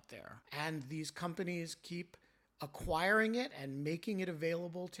data out there, and these companies keep acquiring it and making it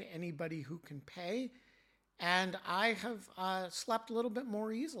available to anybody who can pay. And I have slept a little bit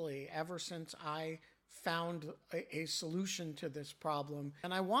more easily ever since I found a solution to this problem.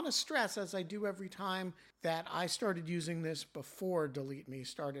 And I want to stress, as I do every time, that I started using this before Delete Me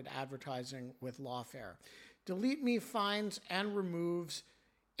started advertising with Lawfare. Delete Me finds and removes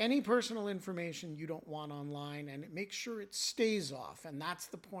any personal information you don't want online, and it makes sure it stays off. And that's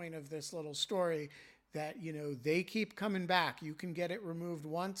the point of this little story, that, they keep coming back. You can get it removed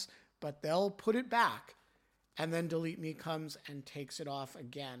once, but they'll put it back, and then Delete Me comes and takes it off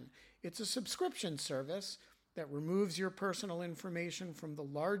again. It's a subscription service that removes your personal information from the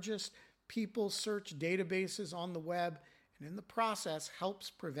largest people search databases on the web, and in the process helps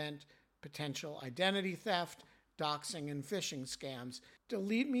prevent potential identity theft, doxing, and phishing scams.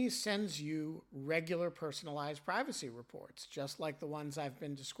 Delete Me sends you regular personalized privacy reports, just like the ones I've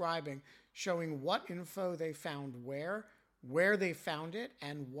been describing, showing what info they found where they found it,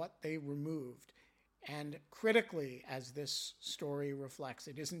 and what they removed. And critically, as this story reflects,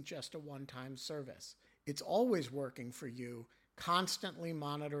 it isn't just a one-time service. It's always working for you, constantly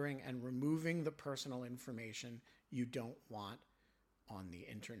monitoring and removing the personal information you don't want on the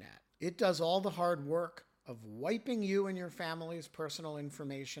internet. It does all the hard work of wiping you and your family's personal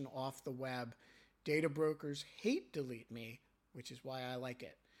information off the web. Data brokers hate Delete Me, which is why I like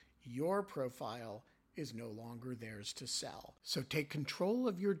it. Your profile is no longer theirs to sell. So take control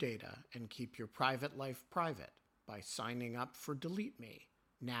of your data and keep your private life private by signing up for Delete Me,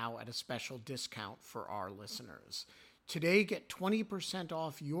 now at a special discount for our listeners. Today, get 20%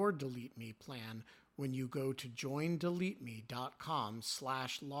 off your Delete Me plan when you go to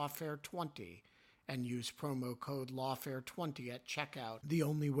joindeleteme.com/lawfare20 and use promo code lawfare20 at checkout. The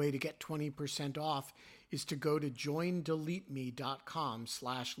only way to get 20% off is to go to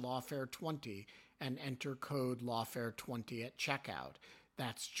joindeleteme.com/lawfare20 and enter code lawfare20 at checkout.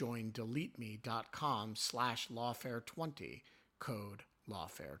 That's joindeleteme.com/lawfare20, code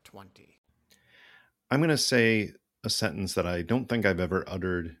lawfare20. I'm going to say a sentence that I don't think I've ever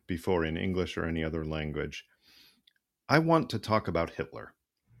uttered before in English or any other language. I want to talk about Hitler,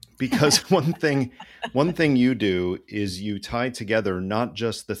 because one thing you do is you tie together not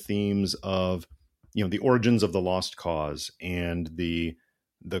just the themes of, the origins of the Lost Cause and the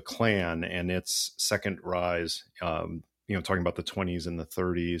Klan and its second rise, talking about the 20s and the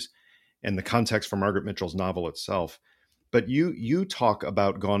 30s and the context for Margaret Mitchell's novel itself. But you talk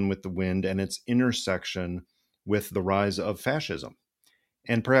about Gone with the Wind and its intersection with the rise of fascism.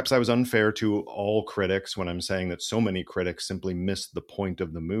 And perhaps I was unfair to all critics when I'm saying that so many critics simply missed the point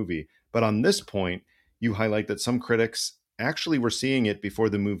of the movie. But on this point, you highlight that some critics actually were seeing it before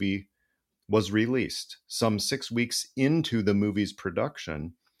the movie was released. Some 6 weeks into the movie's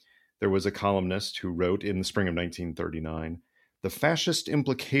production, there was a columnist who wrote in the spring of 1939, "The fascist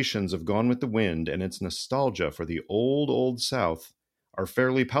implications of Gone with the Wind and its nostalgia for the old South are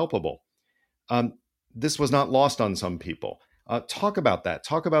fairly palpable." This was not lost on some people. Talk about that.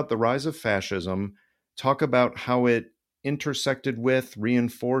 Talk about the rise of fascism. Talk about how it intersected with,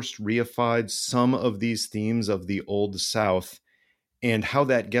 reinforced, reified some of these themes of the Old South, and how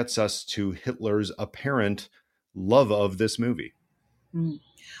that gets us to Hitler's apparent love of this movie. Mm.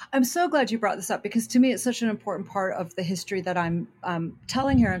 I'm so glad you brought this up, because to me it's such an important part of the history that I'm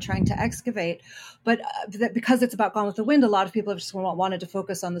telling here and trying to excavate. But because it's about Gone with the Wind, a lot of people have just wanted to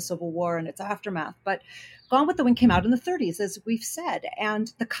focus on the Civil War and its aftermath. But Gone with the Wind came out in the 30s, as we've said,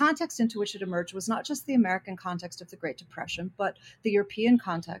 and the context into which it emerged was not just the American context of the Great Depression, but the European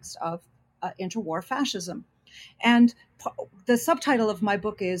context of interwar fascism. And the subtitle of my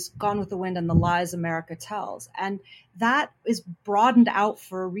book is Gone with the Wind and the Lies America Tells. And that is broadened out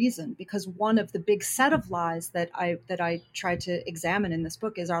for a reason, because one of the big set of lies that I try to examine in this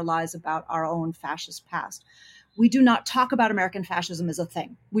book is our lies about our own fascist past. We do not talk about American fascism as a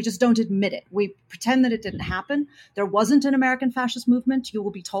thing. We just don't admit it. We pretend that it didn't happen. There wasn't an American fascist movement, you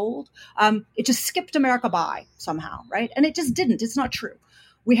will be told. It just skipped America by somehow, right? And it just didn't. It's not true.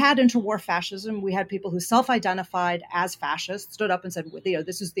 We had interwar fascism. We had people who self-identified as fascists, stood up and said,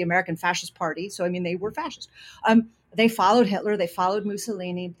 this is the American Fascist Party. So, I mean, they were fascist. They followed Hitler. They followed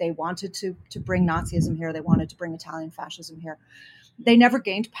Mussolini. They wanted to bring Nazism here. They wanted to bring Italian fascism here. They never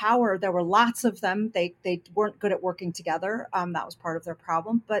gained power. There were lots of them. They weren't good at working together. That was part of their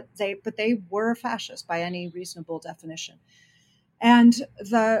problem. But they were fascist by any reasonable definition. And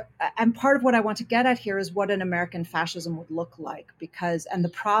part of what I want to get at here is what an American fascism would look like, and the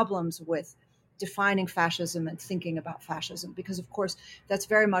problems with defining fascism and thinking about fascism, because of course that's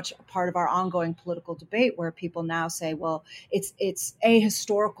very much a part of our ongoing political debate, where people now say, well, it's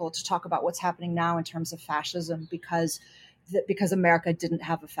ahistorical to talk about what's happening now in terms of fascism because America didn't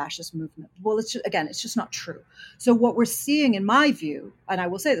have a fascist movement. Well, it's just not true. So what we're seeing, in my view, and I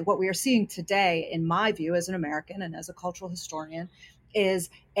will say that what we are seeing today, in my view, as an American and as a cultural historian, is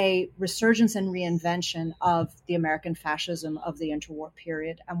a resurgence and reinvention of the American fascism of the interwar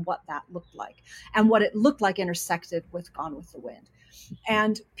period and what that looked like, and what it looked like intersected with Gone with the Wind.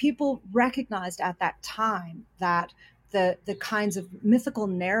 And people recognized at that time that the kinds of mythical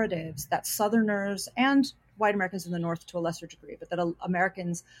narratives that Southerners and white Americans in the North to a lesser degree, but that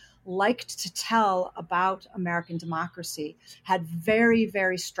Americans liked to tell about American democracy had very,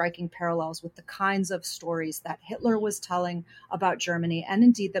 very striking parallels with the kinds of stories that Hitler was telling about Germany, and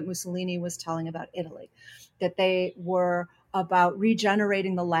indeed that Mussolini was telling about Italy, that they were about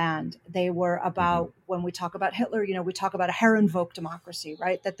regenerating the land. They were about, when we talk about Hitler, we talk about a Herrenvolk democracy,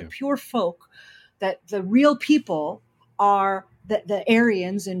 right? That the pure folk, that the real people are the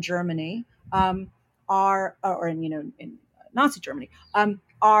Aryans in Germany, in Nazi Germany,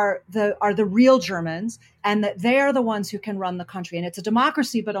 are the real Germans, and that they are the ones who can run the country, and it's a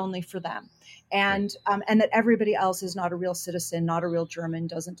democracy, but only for them, and that everybody else is not a real citizen, not a real German,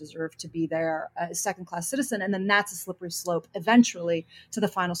 doesn't deserve to be there, a second-class citizen, and then that's a slippery slope eventually to the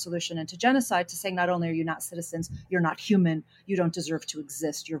final solution and to genocide, to saying not only are you not citizens, you're not human, you don't deserve to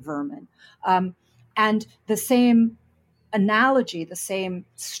exist, you're vermin, and the same analogy, the same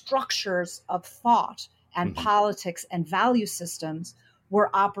structures of thought and politics and value systems were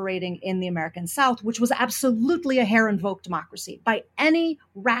operating in the American South, which was absolutely a Herrenvolk democracy. By any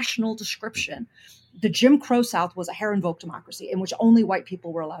rational description, the Jim Crow South was a Herrenvolk democracy in which only white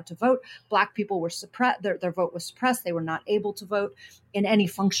people were allowed to vote. Black people were suppressed, their vote was suppressed. They were not able to vote in any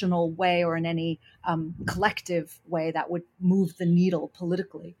functional way or in any collective way that would move the needle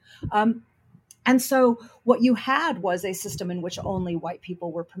politically. And so what you had was a system in which only white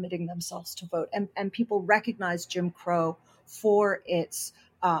people were permitting themselves to vote. And people recognized Jim Crow for its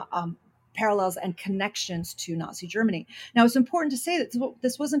parallels and connections to Nazi Germany. Now, it's important to say that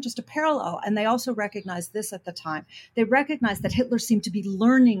this wasn't just a parallel, and they also recognized this at the time. They recognized that Hitler seemed to be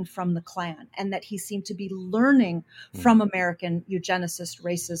learning from the Klan, and that he seemed to be learning from American eugenicist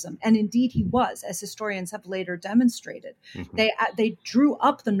racism. And indeed he was, as historians have later demonstrated. They drew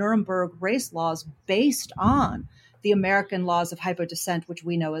up the Nuremberg race laws based on the American laws of hypodescent, which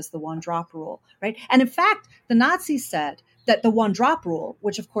we know as the one-drop rule, right? And in fact, the Nazis said that the one-drop rule,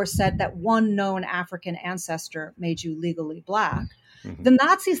 which of course said that one known African ancestor made you legally Black, the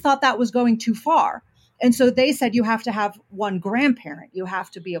Nazis thought that was going too far. And so they said you have to have one grandparent. You have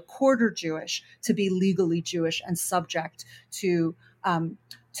to be a quarter Jewish to be legally Jewish and subject to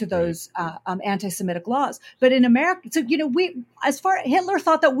those anti-Semitic laws. But in America, so, Hitler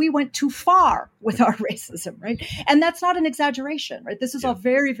thought that we went too far with our racism, right? And that's not an exaggeration, right? This is all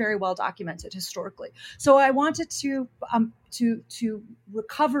very, very well documented historically. So I wanted to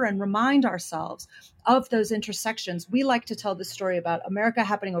recover and remind ourselves of those intersections. We like to tell the story about America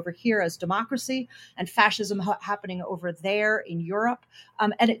happening over here as democracy and fascism happening over there in Europe.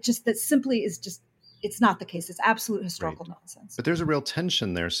 And it just, that simply is just, it's not the case. It's absolute historical nonsense. But there's a real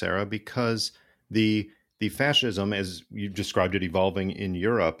tension there, Sarah, because the fascism, as you described it, evolving in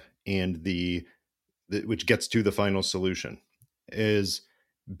Europe, and which gets to the final solution. is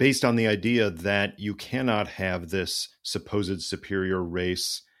based on the idea that you cannot have this supposed superior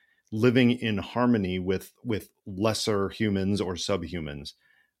race living in harmony with lesser humans or subhumans.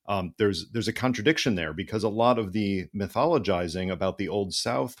 There's a contradiction there, because a lot of the mythologizing about the Old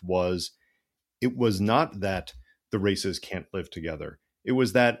South it was not that the races can't live together. It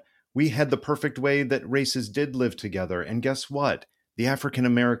was that we had the perfect way that races did live together. And guess what? The African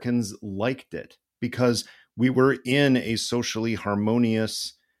Americans liked it because we were in a socially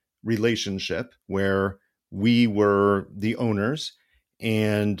harmonious relationship where we were the owners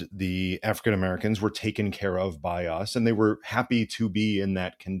and the African Americans were taken care of by us, and they were happy to be in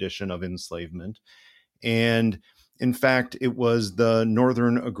that condition of enslavement. And in fact, it was the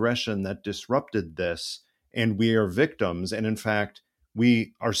Northern aggression that disrupted this, and we are victims. And in fact,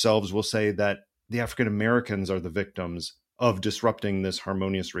 we ourselves will say that the African Americans are the victims of disrupting this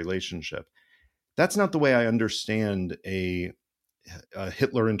harmonious relationship. That's not the way I understand a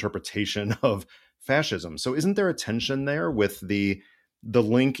Hitler interpretation of fascism. So isn't there a tension there with the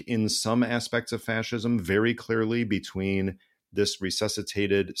link in some aspects of fascism very clearly between this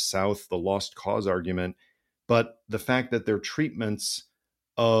resuscitated South, the lost cause argument, but the fact that their treatments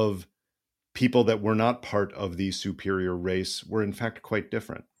of people that were not part of the superior race were in fact quite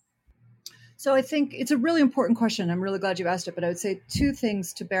different? So I think it's a really important question. I'm really glad you asked it, but I would say two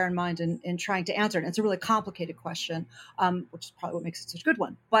things to bear in mind in trying to answer it. And it's a really complicated question, which is probably what makes it such a good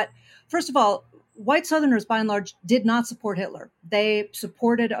one. But first of all, white Southerners, by and large, did not support Hitler. They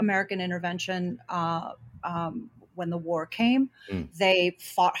supported American intervention when the war came. They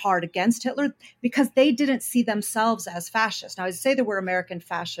fought hard against Hitler because they didn't see themselves as fascist. Now, I say there were American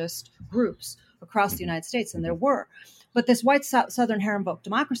fascist groups across the United States, and there were. But this white Southern harem-folk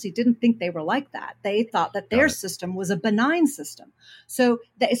democracy didn't think they were like that. They thought that their system was a benign system. So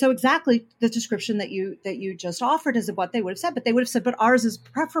exactly the description that you just offered is what they would have said. But they would have said, but ours is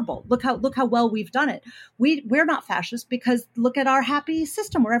preferable. Look how well we've done it. We're not fascist because look at our happy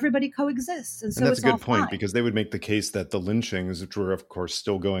system where everybody coexists. And so that's it's a good point, fine. because they would make the case that the lynchings, which were of course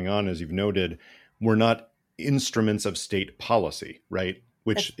still going on, as you've noted, were not instruments of state policy, right?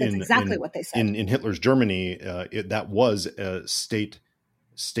 Which that's exactly what they said. In Hitler's Germany, that was a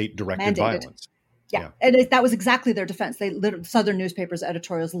state-directed violence. Yeah. And that was exactly their defense. Southern newspapers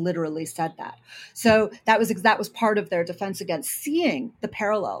editorials literally said that. So that was part of their defense against seeing the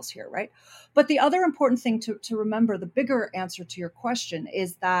parallels here, right? But the other important thing to remember, the bigger answer to your question,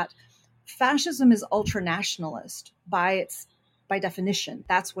 is that fascism is ultranationalist by definition.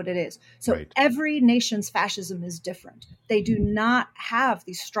 That's what it is. So Every nation's fascism is different. They do not have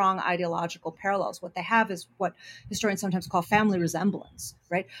these strong ideological parallels. What they have is what historians sometimes call family resemblance,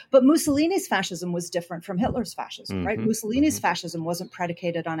 right? But Mussolini's fascism was different from Hitler's fascism, right? Mussolini's fascism wasn't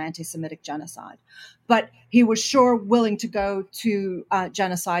predicated on anti-Semitic genocide, but he was sure willing to go to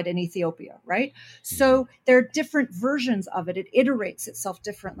genocide in Ethiopia, right? So there are different versions of it. It iterates itself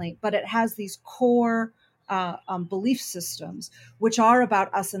differently, but it has these core belief systems, which are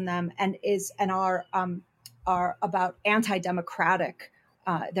about us and them, and are about anti-democratic.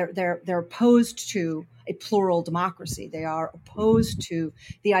 They're opposed to a plural democracy. They are opposed to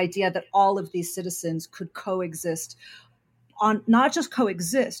the idea that all of these citizens could coexist on not just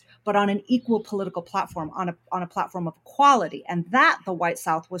coexist, but on an equal political platform, on a platform of equality, and that the White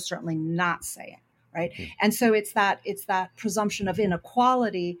South was certainly not saying, right? And so it's that presumption of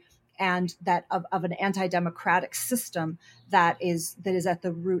inequality and that of an anti-democratic system that is at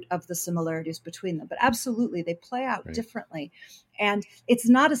the root of the similarities between them. But absolutely, they play out differently. And it's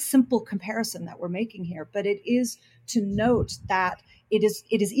not a simple comparison that we're making here, but it is to note that it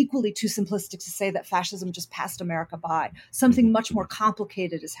is equally too simplistic to say that fascism just passed America by. Something much more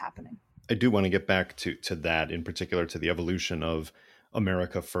complicated is happening. I do want to get back to that, in particular to the evolution of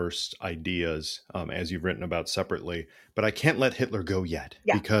America First ideas, as you've written about separately, but I can't let Hitler go yet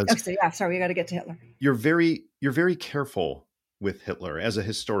because sorry, we got to get to Hitler. You're very careful with Hitler as a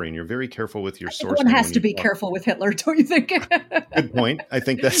historian. You're very careful with your sourcing. One has to be careful with Hitler, don't you think? Good point. I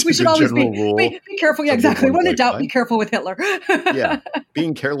think that's a good general rule. Be careful. Yeah, exactly. When in doubt, be careful with Hitler. Yeah,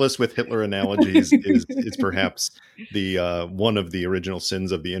 being careless with Hitler analogies is perhaps the one of the original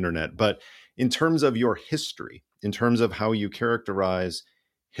sins of the internet. But in terms of your history, in terms of how you characterize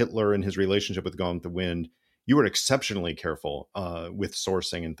Hitler and his relationship with Gone with the Wind, you were exceptionally careful with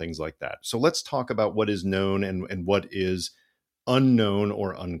sourcing and things like that. So let's talk about what is known and what is unknown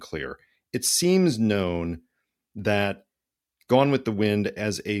or unclear. It seems known that Gone with the Wind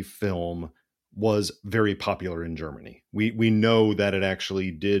as a film was very popular in Germany. We know that it actually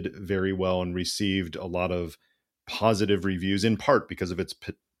did very well and received a lot of positive reviews, in part because of its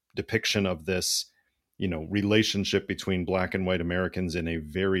depiction of this, relationship between Black and white Americans in a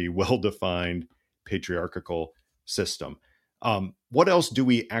very well-defined patriarchal system. What else do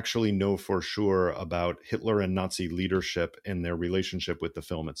we actually know for sure about Hitler and Nazi leadership and their relationship with the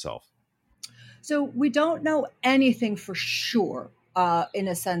film itself? So we don't know anything for sure, in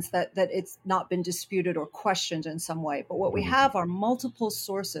a sense that it's not been disputed or questioned in some way. But what we have are multiple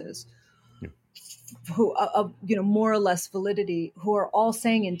sources who, more or less validity, who are all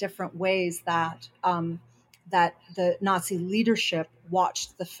saying in different ways that that the Nazi leadership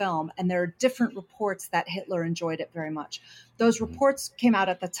watched the film, and there are different reports that Hitler enjoyed it very much. Those reports came out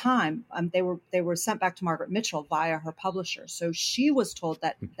at the time. They were sent back to Margaret Mitchell via her publisher, so she was told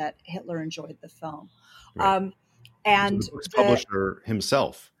that Hitler enjoyed the film. Right. And so the book's publisher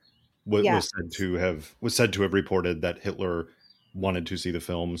himself was said to have reported that Hitler wanted to see the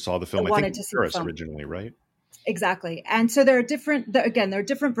film, saw the film. I think in Paris originally, right? Exactly. And so there are different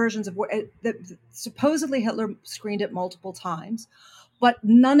versions of what supposedly Hitler screened it multiple times, but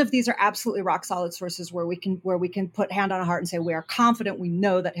none of these are absolutely rock solid sources where we can put hand on a heart and say we are confident we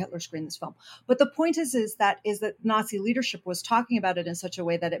know that Hitler screened this film. But the point is that Nazi leadership was talking about it in such a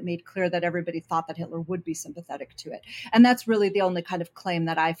way that it made clear that everybody thought that Hitler would be sympathetic to it. And that's really the only kind of claim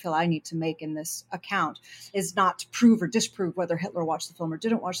that I feel I need to make in this account, is not to prove or disprove whether Hitler watched the film or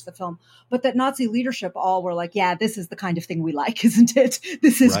didn't watch the film, but that Nazi leadership all were like, yeah, this is the kind of thing we like, isn't it?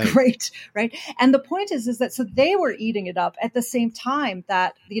 This is great, right? And the point is that so they were eating it up at the same time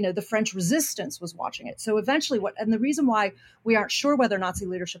that the French resistance was watching it. So eventually, and the reason why we aren't sure whether Nazi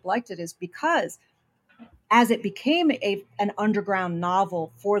leadership liked it is because as it became an underground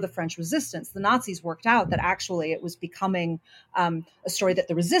novel for the French resistance, the Nazis worked out that actually it was becoming a story that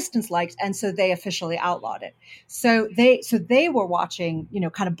the resistance liked, and so they officially outlawed it. So they were watching,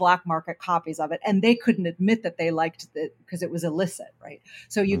 kind of black market copies of it, and they couldn't admit that they liked it because it was illicit, right?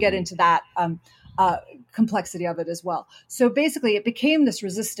 So you get into that complexity of it as well. So basically, it became this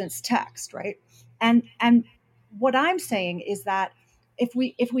resistance text, right? And what I'm saying is that if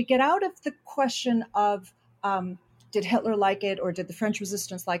we get out of the question of did Hitler like it or did the French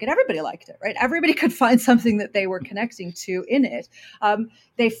resistance like it? Everybody liked it, right? Everybody could find something that they were connecting to in it.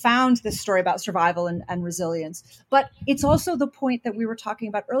 They found this story about survival and resilience. But it's also the point that we were talking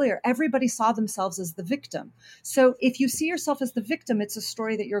about earlier. Everybody saw themselves as the victim. So if you see yourself as the victim, it's a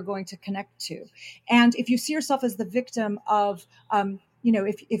story that you're going to connect to. And if you see yourself as the victim of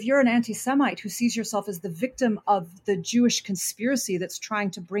if you're an anti-Semite who sees yourself as the victim of the Jewish conspiracy that's trying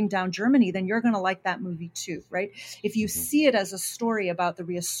to bring down Germany, then you're going to like that movie too, right? If you see it as a story about the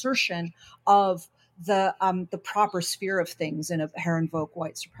reassertion of the proper sphere of things in a Herrenvolk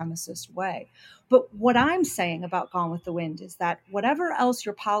white supremacist way. But what I'm saying about Gone with the Wind is that whatever else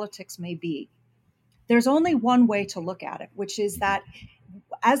your politics may be, there's only one way to look at it, which is that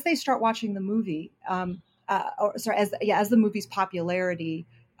as they start watching the movie, as the movie's popularity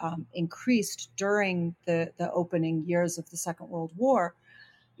increased during the opening years of the Second World War,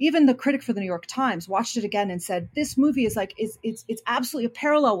 even the critic for the New York Times watched it again and said, this movie is it's absolutely a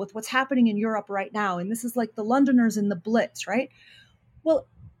parallel with what's happening in Europe right now. And this is like the Londoners in the Blitz, right? Well,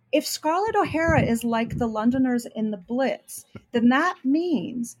 if Scarlett O'Hara is like the Londoners in the Blitz, then that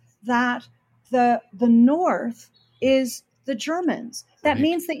means that the North is the Germans. That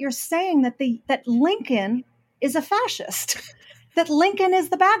means that you're saying that Lincoln is a fascist, that Lincoln is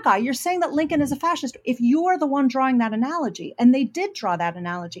the bad guy. You're saying that Lincoln is a fascist. If you are the one drawing that analogy, and they did draw that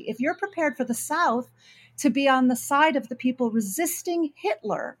analogy, if you're prepared for the South to be on the side of the people resisting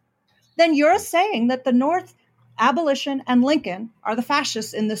Hitler, then you're saying that the North, abolition, and Lincoln are the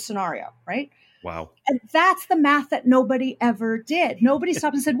fascists in this scenario, right? Wow. And that's the math that nobody ever did. Nobody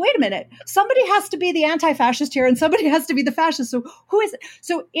stopped and said, wait a minute, somebody has to be the anti-fascist here and somebody has to be the fascist. So who is it?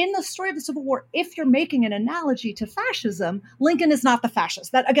 So in the story of the Civil War, if you're making an analogy to fascism, Lincoln is not the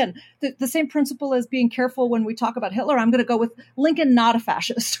fascist. That, again, the same principle as being careful when we talk about Hitler. I'm going to go with Lincoln, not a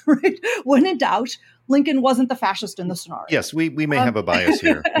fascist, right? When in doubt, Lincoln wasn't the fascist in the scenario. Yes, we may have a bias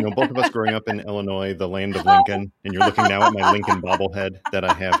here. Both of us growing up in Illinois, the land of Lincoln, and you're looking now at my Lincoln bobblehead that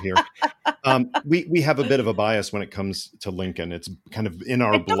I have here. We have a bit of a bias when it comes to Lincoln. It's kind of in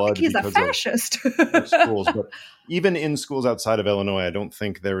our blood. He's a fascist. Of schools, but even in schools outside of Illinois, I don't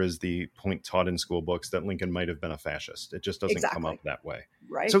think there is the point taught in school books that Lincoln might have been a fascist. It just doesn't come up that way.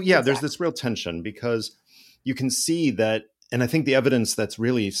 Right. So yeah, there's this real tension because you can see that. And I think the evidence that's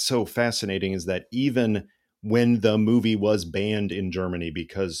really so fascinating is that even when the movie was banned in Germany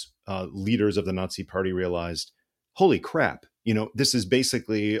because leaders of the Nazi Party realized, holy crap, this is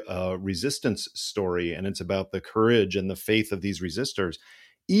basically a resistance story and it's about the courage and the faith of these resistors.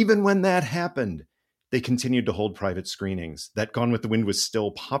 Even when that happened, they continued to hold private screenings. That Gone with the Wind was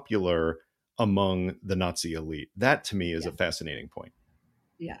still popular among the Nazi elite. That to me is a fascinating point.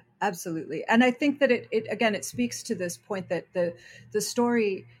 Yeah, absolutely. And I think that it speaks to this point that the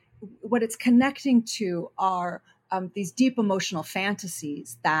story, what it's connecting to are these deep emotional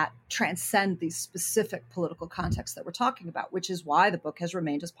fantasies that transcend these specific political contexts that we're talking about, which is why the book has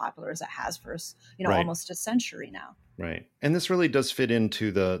remained as popular as it has for Right. almost a century now. Right. And this really does fit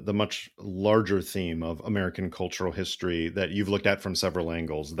into the much larger theme of American cultural history that you've looked at from several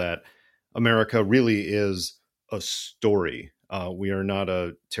angles, that America really is a story. We are not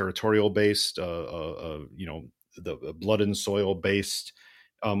a territorial based, the blood and soil based.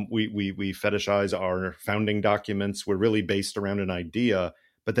 We fetishize our founding documents. We're really based around an idea,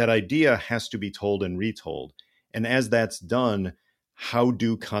 but that idea has to be told and retold. And as that's done, how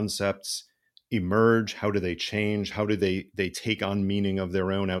do concepts emerge? How do they change? How do they take on meaning of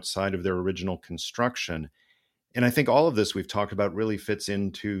their own outside of their original construction? And I think all of this we've talked about really fits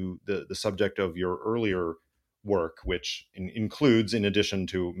into the subject of your earlier work, which includes, in addition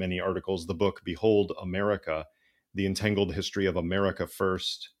to many articles, the book Behold America, The Entangled History of America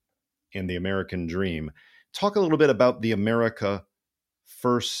First and the American Dream. Talk a little bit about the America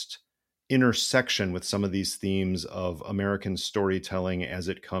First intersection with some of these themes of American storytelling as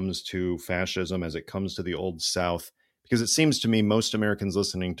it comes to fascism, as it comes to the Old South, because it seems to me most Americans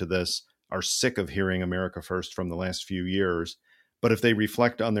listening to this are sick of hearing America First from the last few years. But if they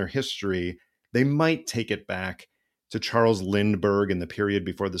reflect on their history, they might take it back to Charles Lindbergh and the period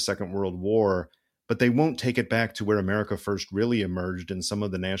before the Second World War, but they won't take it back to where America First really emerged in some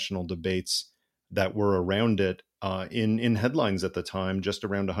of the national debates that were around it in headlines at the time, just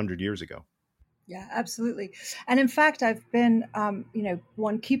around 100 years ago. Yeah, absolutely. And in fact, I've been,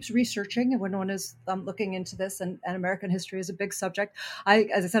 one keeps researching and when one is looking into this, and American history is a big subject.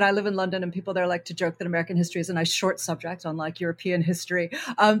 As I said, I live in London and people there like to joke that American history is a nice short subject, unlike European history.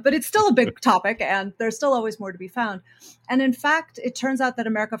 But it's still a big topic and there's still always more to be found. And in fact, it turns out that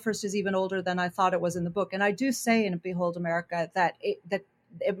America First is even older than I thought it was in the book. And I do say in Behold America that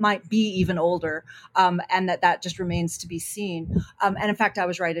it might be even older, and that just remains to be seen. And in fact, I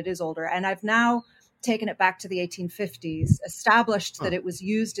was right, it is older. And I've now taken it back to the 1850s, established that it was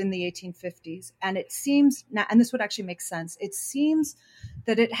used in the 1850s. And it seems now, and this would actually make sense, it seems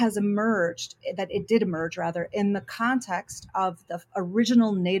that it did emerge rather, in the context of the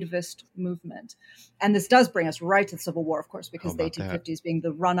original nativist movement. And this does bring us right to the Civil War, of course, because the 1850s being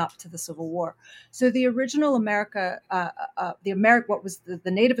the run up to the Civil War. So the original America, what was the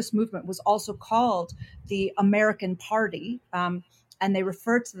nativist movement was also called the American Party. And they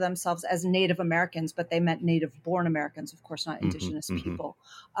referred to themselves as Native Americans, but they meant native-born Americans, of course, not indigenous people.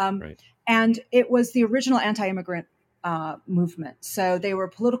 Right. And it was the original anti-immigrant movement. So they were a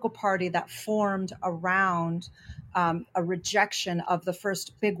political party that formed around a rejection of the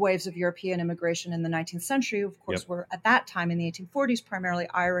first big waves of European immigration in the 19th century, of course, were at that time in the 1840s, primarily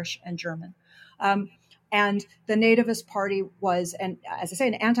Irish and German. And the Nativist Party was, as I say,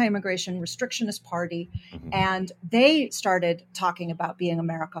 an anti-immigration restrictionist party. And they started talking about being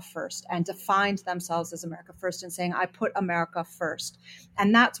America First and defined themselves as America First and saying, I put America first.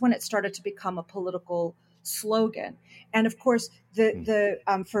 And that's when it started to become a political slogan. And of course,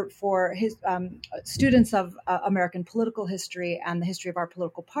 for his students of American political history and the history of our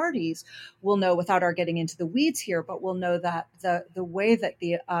political parties will know, without our getting into the weeds here, but will know that the way that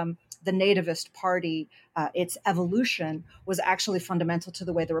the Nativist Party, its evolution was actually fundamental to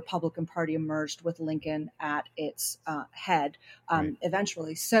the way the Republican Party emerged with Lincoln at its head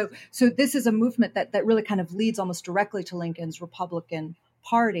eventually. So this is a movement that really kind of leads almost directly to Lincoln's Republican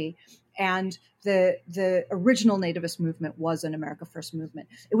Party. And the original nativist movement was an America First movement.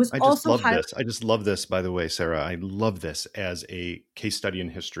 It was this. I just love this, by the way, Sarah. I love this as a case study in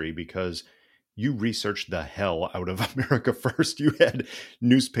history because you researched the hell out of America First. You had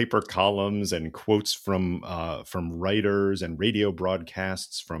newspaper columns and quotes from writers and radio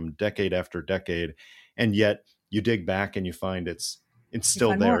broadcasts from decade after decade, and yet you dig back and you find it's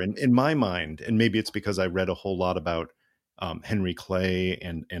still there. And in my mind, and maybe it's because I read a whole lot about Henry Clay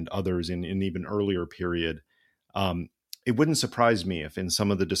and others in even earlier period, it wouldn't surprise me if in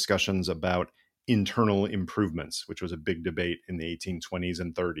some of the discussions about internal improvements, which was a big debate in the 1820s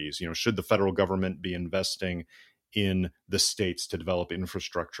and 30s, should the federal government be investing in the states to develop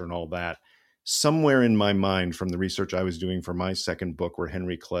infrastructure and all that? Somewhere in my mind, from the research I was doing for my second book, where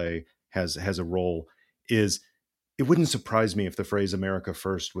Henry Clay has a role, is it wouldn't surprise me if the phrase America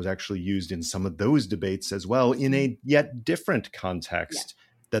First was actually used in some of those debates as well, in a yet different context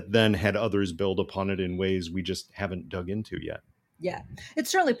that then had others build upon it in ways we just haven't dug into yet. Yeah,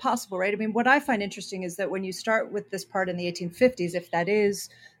 it's certainly possible, right? I mean, what I find interesting is that when you start with this part in the 1850s, if that is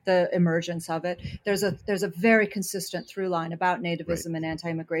the emergence of it. There's a very consistent through line about nativism Right. and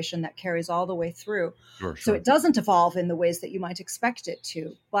anti-immigration that carries all the way through. Sure, So sure. it doesn't evolve in the ways that you might expect it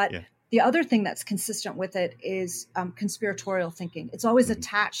to. But Yeah. the other thing that's consistent with it is conspiratorial thinking. It's always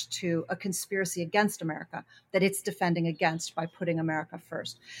attached to a conspiracy against America that it's defending against by putting America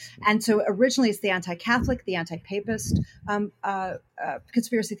first. And so originally it's the anti-Catholic, the anti-papist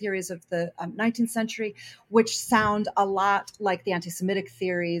conspiracy theories of the 19th century, which sound a lot like the anti-Semitic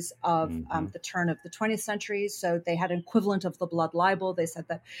theories of the turn of the 20th century. So they had an equivalent of the blood libel. They said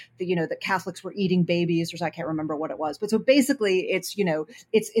that that Catholics were eating babies, or I can't remember what it was. But so basically, it's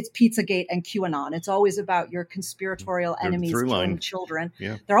it's Pizzagate and QAnon. It's always about your conspiratorial enemies killing children.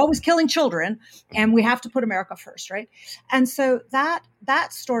 Yeah. They're always killing children, and we have to put America first, right? And so that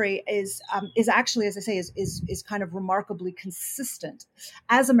story is actually, as I say, is kind of remarkably consistent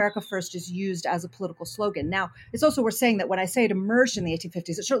as America First is used as a political slogan. Now, it's also worth saying that when I say it emerged in the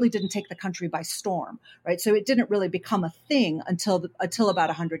 1850s, it certainly didn't take the country by storm, right? So it didn't really become a thing until about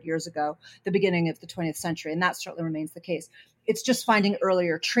 100 years ago, the beginning of the 20th century, and that certainly remains the case. It's just finding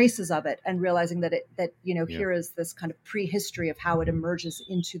earlier traces of it and realizing that here is this kind of prehistory of how it emerges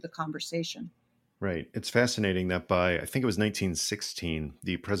into the conversation. Right. It's fascinating that by, I think it was 1916,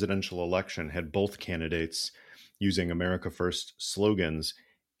 the presidential election had both candidates using America First slogans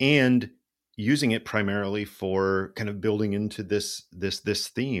and using it primarily for kind of building into this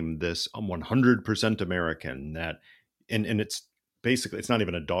theme, this 100% American, that, and it's basically, it's not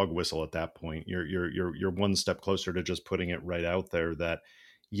even a dog whistle at that point. You're one step closer to just putting it right out there that,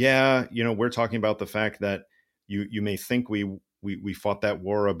 yeah, we're talking about the fact that you may think we fought that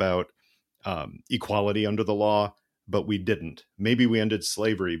war about equality under the law, but we didn't. Maybe we ended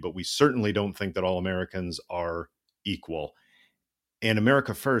slavery, but we certainly don't think that all Americans are equal. And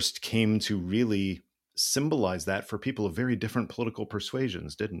America First came to really symbolize that for people of very different political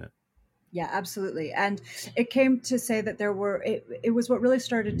persuasions, didn't it? Yeah, absolutely. And it came to say that it was what really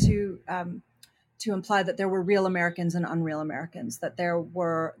started to imply that there were real Americans and unreal Americans, that there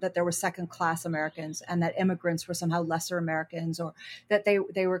were second-class Americans, and that immigrants were somehow lesser Americans, or that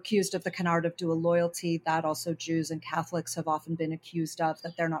they were accused of the canard of dual loyalty that also Jews and Catholics have often been accused of,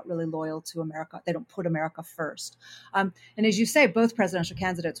 that they're not really loyal to America. They don't put America first. And as you say, both presidential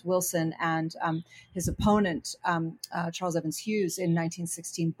candidates, Wilson and his opponent, Charles Evans Hughes, in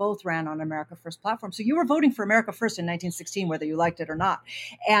 1916, both ran on America First platform. So you were voting for America First in 1916, whether you liked it or not.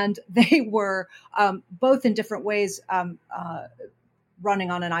 And they were both in different ways running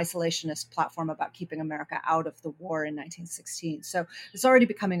on an isolationist platform about keeping America out of the war in 1916. So it's already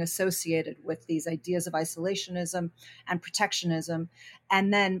becoming associated with these ideas of isolationism and protectionism.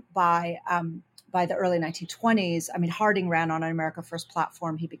 And then by the early 1920s, Harding ran on an America First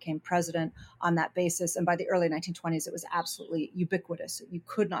platform. He became president on that basis. And by the early 1920s, it was absolutely ubiquitous. You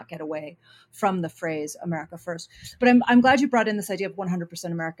could not get away from the phrase America First. But I'm glad you brought in this idea of 100%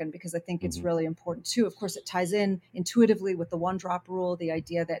 American, because I think it's really important too. Of course, it ties in intuitively with the one-drop rule, the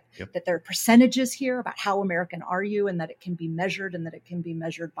idea that there are percentages here about how American are you, and that it can be measured, and that it can be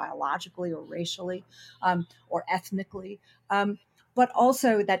measured biologically or racially or ethnically. But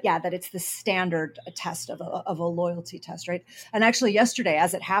also that it's the standard test of a loyalty test, right? And actually, yesterday,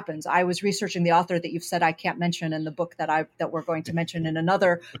 as it happens, I was researching the author that you've said I can't mention in the book that we're going to mention in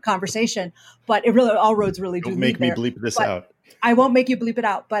another conversation. But it really, all roads really do lead there. Don't make me bleep this out. I won't make you bleep it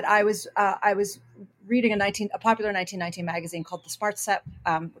out. But I was reading a popular 1919 magazine called The Smart Set,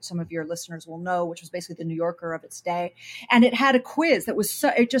 which some of your listeners will know, which was basically the New Yorker of its day. And it had a quiz that was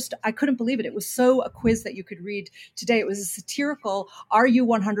I couldn't believe it. It was so a quiz that you could read today. It was a satirical, are you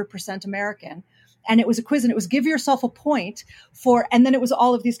 100% American? And it was a quiz, and it was give yourself a point for, and then it was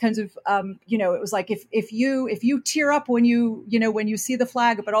all of these kinds of, it was like if you tear up when you see the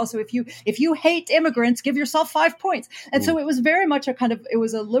flag, but also if you hate immigrants, give yourself 5 points. And so it was very much it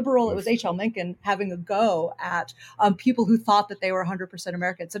was a liberal, it was H.L. Mencken having a go at people who thought that they were 100%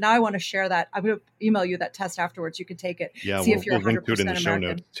 American. So now I want to share that. I'm going to email you that test afterwards. You can take it. Yeah, see if you're 100% link to it in the show American.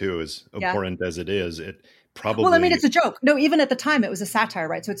 notes too, as abhorrent as it is. It probably. Well, it's a joke. No, even at the time, it was a satire,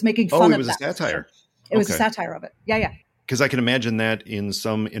 right? So it's making fun of that. Oh, it was a satire. It was a satire of it. Yeah. Because I can imagine that in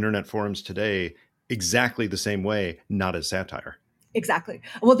some internet forums today, exactly the same way, not as satire. Exactly.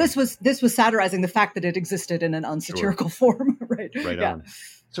 Well, this was satirizing the fact that it existed in an unsatirical form, right? Right yeah. on.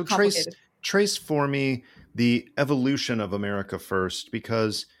 So trace for me the evolution of America First,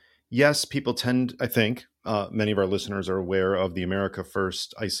 because yes, people tend, I think, many of our listeners are aware of the America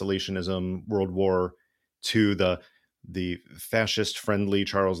First isolationism, World War II, the fascist-friendly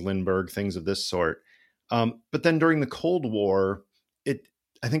Charles Lindbergh, things of this sort. But then during the Cold War,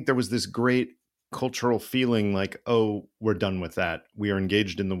 I think there was this great cultural feeling like, oh, we're done with that. We are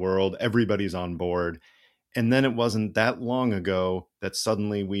engaged in the world. Everybody's on board. And then it wasn't that long ago that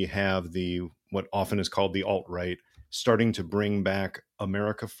suddenly we have what often is called the alt-right starting to bring back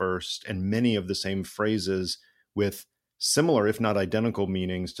America First and many of the same phrases with similar, if not identical,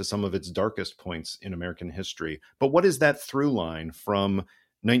 meanings to some of its darkest points in American history. But what is that through line from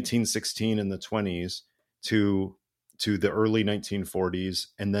 1916 in the 20s to the early 1940s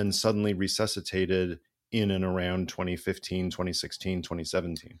and then suddenly resuscitated in and around 2015, 2016,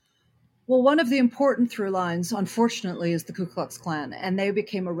 2017? Well, one of the important through lines, unfortunately, is the Ku Klux Klan, and they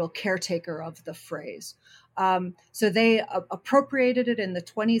became a real caretaker of the phrase. So they appropriated it in the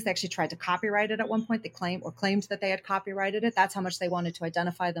 20s. They actually tried to copyright it at one point. They claimed that they had copyrighted it. That's how much they wanted to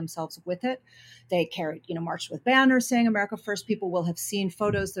identify themselves with it. They marched with banners saying America First. People will have seen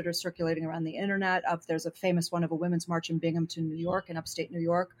photos that are circulating around the internet there's a famous one of a women's march in Binghamton, New York, in upstate New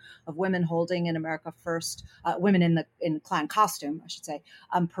York, of women holding an America First, women in Klan costume, I should say,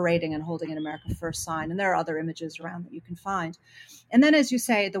 parading and holding an America First sign. And there are other images around that you can find. And then, as you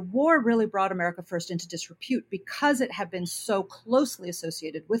say, the war really brought America First into disrepute because it had been so closely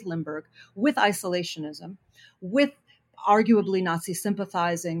associated with Lindbergh, with isolationism, with arguably Nazi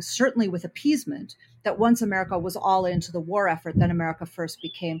sympathizing, certainly with appeasement, that once America was all into the war effort, then America First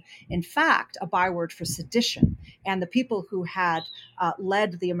became, in fact, a byword for sedition. And the people who had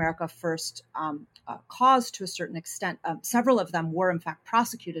led the America First cause to a certain extent, several of them were, in fact,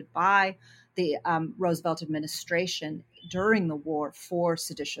 prosecuted by the Roosevelt administration during the war for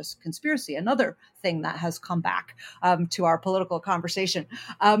seditious conspiracy, another thing that has come back to our political conversation.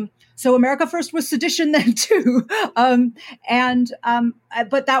 So America First was sedition then too. But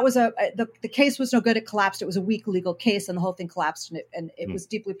that was the case was no good. It collapsed. It was a weak legal case and the whole thing collapsed, and it was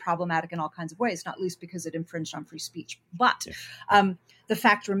deeply problematic in all kinds of ways, not least because it infringed on free speech. But the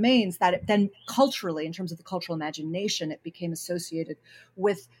fact remains that it then culturally, in terms of the cultural imagination, it became associated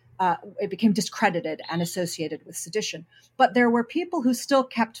with it became discredited and associated with sedition. But there were people who still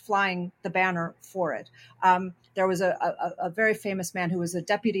kept flying the banner for it. There was a very famous man who was a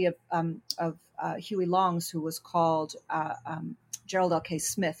deputy of Huey Long's, who was called Gerald L.K.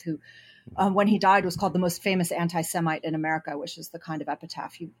 Smith, who, when he died, was called the most famous anti-Semite in America, which is the kind of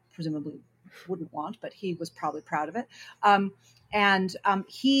epitaph you presumably wouldn't want, but he was probably proud of it. And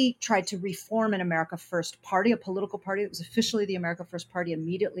he tried to reform an America First party, a political party that was officially the America First Party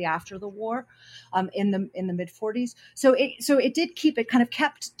immediately after the war, in the mid 40s. So it did keep, it kind of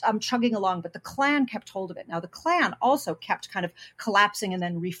kept chugging along, but the Klan kept hold of it. Now the Klan also kept kind of collapsing and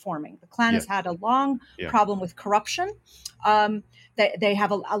then reforming. The Klan has had a long problem with corruption. They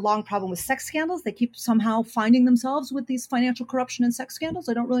have a long problem with sex scandals. They keep somehow finding themselves with these financial corruption and sex scandals.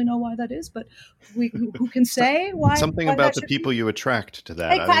 I don't really know why that is, but who can say why? Something why about the people you attract to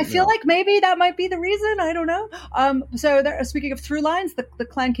that. I feel like maybe that might be the reason. I don't know. Speaking of through lines, the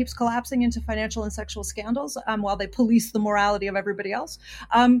Klan keeps collapsing into financial and sexual scandals while they police the morality of everybody else.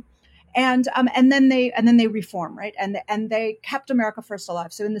 And then they reform, right? And they kept America First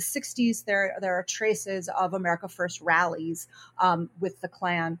alive. So in the 60s, there are traces of America First rallies with the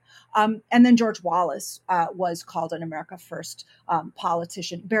Klan. And then George Wallace was called an America First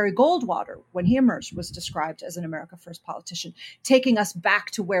politician. Barry Goldwater, when he emerged, was described as an America First politician, taking us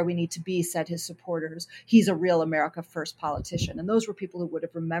back to where we need to be, said his supporters. He's a real America First politician. And those were people who would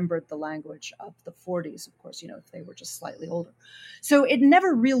have remembered the language of the 40s, of course, if they were just slightly older. So it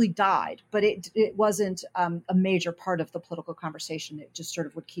never really died, but it wasn't a major part of the political conversation. It just sort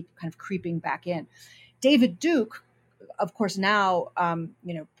of would keep kind of creeping back in. David Duke, of course, now,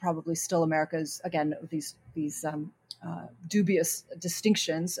 probably still America's, again, these dubious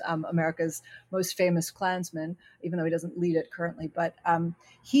distinctions, America's most famous Klansman, even though he doesn't lead it currently. But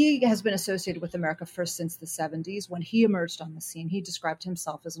he has been associated with America First since the 70s. When he emerged on the scene, he described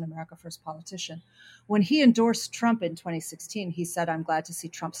himself as an America First politician. When he endorsed Trump in 2016, he said, "I'm glad to see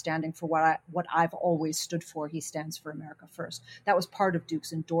Trump standing for what I've always stood for. He stands for America First." That was part of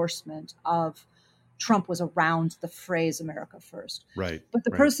Duke's endorsement of Trump, was around the phrase America First. Right. But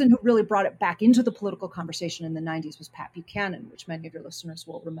the person who really brought it back into the political conversation in the 90s was Pat Buchanan, which many of your listeners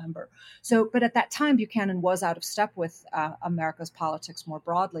will remember. But at that time, Buchanan was out of step with America's politics more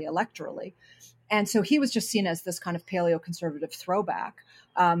broadly, electorally. And so he was just seen as this kind of paleo-conservative throwback.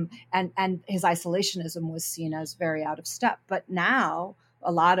 And his isolationism was seen as very out of step. But now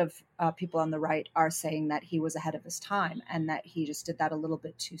a lot of people on the right are saying that he was ahead of his time and that he just did that a little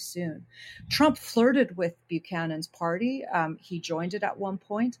bit too soon. Trump flirted with Buchanan's party. He joined it at one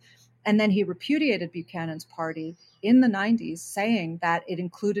point, and then he repudiated Buchanan's party in the 90s, saying that it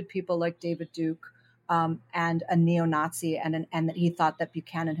included people like David Duke, and a neo-Nazi, and that he thought that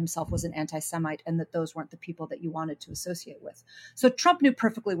Buchanan himself was an anti-Semite, and that those weren't the people that you wanted to associate with. So Trump knew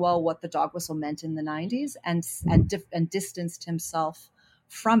perfectly well what the dog whistle meant in the 90s, and distanced himself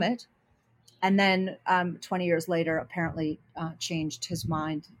from it. And then 20 years later, apparently changed his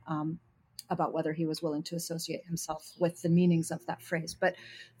mind about whether he was willing to associate himself with the meanings of that phrase. But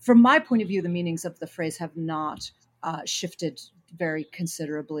from my point of view, the meanings of the phrase have not shifted very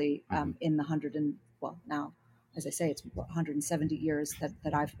considerably in the now, as I say, it's 170 years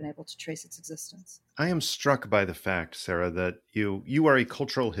that I've been able to trace its existence. I am struck by the fact, Sarah, that you are a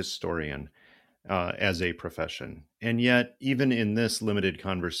cultural historian as a profession. And yet, even in this limited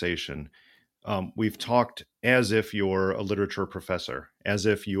conversation, we've talked as if you're a literature professor, as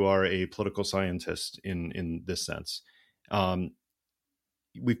if you are a political scientist in this sense.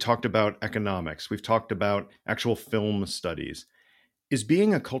 We've talked about economics. We've talked about actual film studies. Is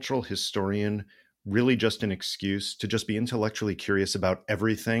being a cultural historian really just an excuse to just be intellectually curious about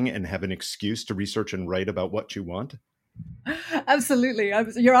everything and have an excuse to research and write about what you want? Absolutely.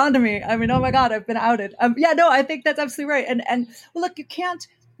 You're on to me. I mean, oh my God, I've been outed. I think that's absolutely right. And well, look, you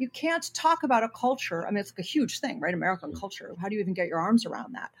can't talk about a culture. I mean, it's like a huge thing, right? American culture. How do you even get your arms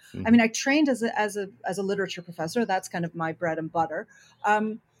around that? Mm-hmm. I mean, I trained as a literature professor. That's kind of my bread and butter.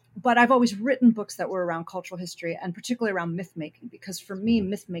 But I've always written books that were around cultural history, and particularly around myth making, because for me,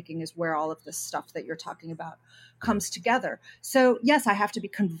 myth making is where all of this stuff that you're talking about comes together. So yes, I have to be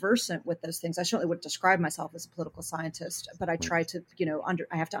conversant with those things. I certainly wouldn't describe myself as a political scientist, but I try to,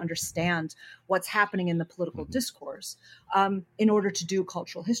 I have to understand what's happening in the political discourse in order to do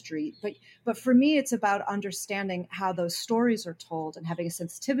cultural history. But for me, it's about understanding how those stories are told and having a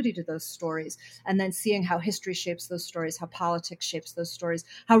sensitivity to those stories, and then seeing how history shapes those stories, how politics shapes those stories,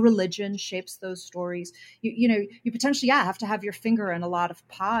 how religion shapes those stories. You potentially, have to have your finger in a lot of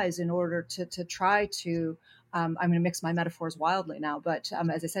pies in order to try to, I'm going to mix my metaphors wildly now, but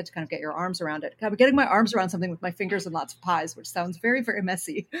as I said, to kind of get your arms around it. I'm getting my arms around something with my fingers and lots of pies, which sounds very, very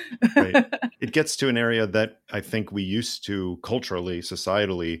messy. Right. It gets to an area that I think we used to culturally,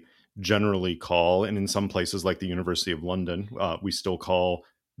 societally, generally call, and in some places like the University of London, we still call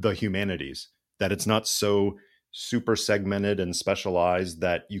the humanities, that it's not so super segmented and specialized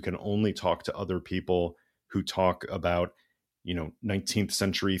that you can only talk to other people who talk about, 19th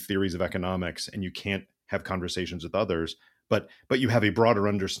century theories of economics, and you can't have conversations with others, but you have a broader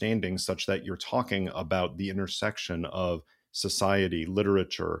understanding such that you're talking about the intersection of society,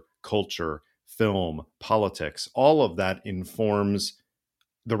 literature, culture, film, politics. All of that informs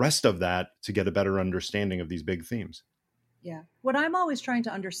the rest of that to get a better understanding of these big themes. Yeah. What I'm always trying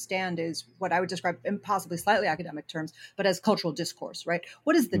to understand is what I would describe in possibly slightly academic terms, but as cultural discourse, right?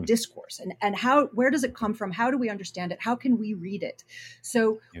 What is the discourse, and where does it come from? How do we understand it? How can we read it?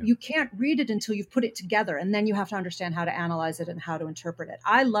 So you can't read it until you've put it together, and then you have to understand how to analyze it and how to interpret it.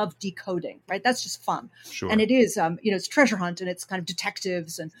 I love decoding, right? That's just fun. Sure. And it is, it's treasure hunt, and it's kind of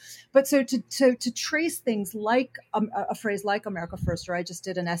detectives. But so to trace things like a phrase like America First, or I just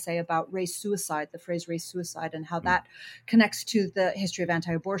did an essay about race suicide, the phrase race suicide, and how that connects to the history of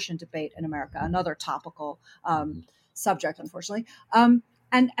anti-abortion debate in America, another topical subject, unfortunately.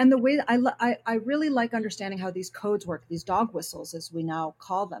 And the way that I really like understanding how these codes work, these dog whistles, as we now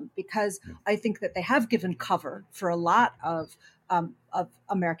call them, because I think that they have given cover for a lot of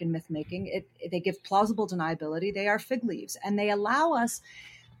American myth making. They give plausible deniability. They are fig leaves, and they allow us.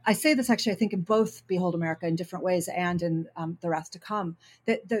 I say this actually, I think, in both Behold America in different ways and in The Wrath to Come,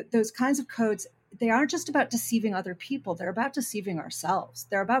 that those kinds of codes, they aren't just about deceiving other people. They're about deceiving ourselves.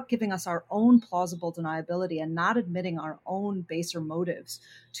 They're about giving us our own plausible deniability and not admitting our own baser motives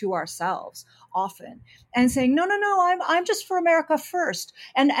to ourselves often, and saying, no, I'm just for America first.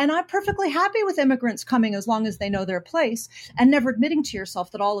 And I'm perfectly happy with immigrants coming as long as they know their place, and never admitting to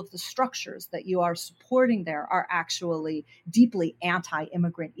yourself that all of the structures that you are supporting there are actually deeply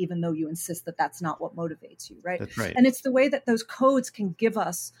anti-immigrant, even though you insist that that's not what motivates you, right? That's right. And it's the way that those codes can give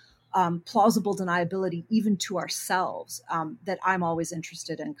us plausible deniability even to ourselves that I'm always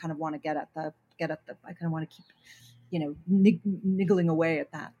interested in, kind of want to get at the I kind of want to keep niggling away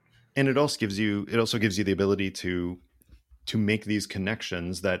at that. And it also gives you the ability to make these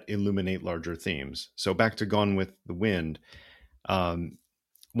connections that illuminate larger themes. So back to Gone with the Wind, one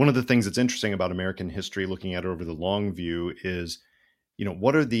of the things that's interesting about American history, looking at it over the long view, is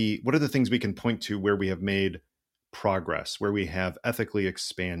what are the things we can point to where we have made progress, where we have ethically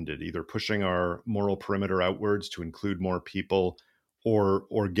expanded, either pushing our moral perimeter outwards to include more people,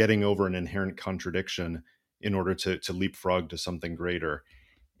 or getting over an inherent contradiction in order to leapfrog to something greater.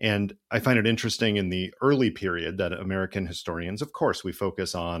 And I find it interesting in the early period that American historians, of course, we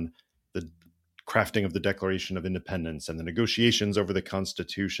focus on the crafting of the Declaration of Independence and the negotiations over the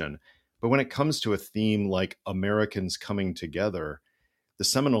Constitution. But when it comes to a theme like Americans coming together, the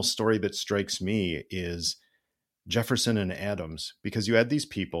seminal story that strikes me is Jefferson and Adams, because you had these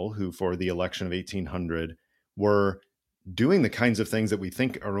people who, for the election of 1800, were doing the kinds of things that we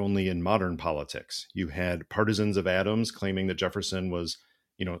think are only in modern politics. You had partisans of Adams claiming that Jefferson was,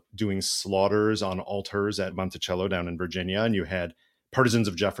 doing slaughters on altars at Monticello down in Virginia. And you had partisans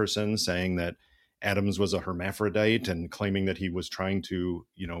of Jefferson saying that Adams was a hermaphrodite and claiming that he was trying to,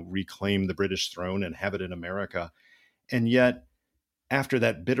 reclaim the British throne and have it in America. And yet, after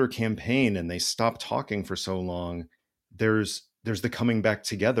that bitter campaign and they stopped talking for so long, there's the coming back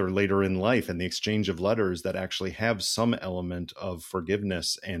together later in life and the exchange of letters that actually have some element of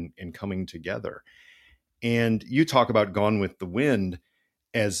forgiveness and coming together. And you talk about Gone with the Wind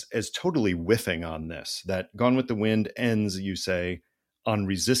as totally whiffing on this, that Gone with the Wind ends, you say, on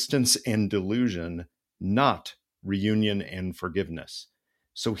resistance and delusion, not reunion and forgiveness.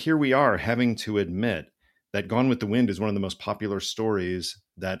 So here we are having to admit that Gone with the Wind is one of the most popular stories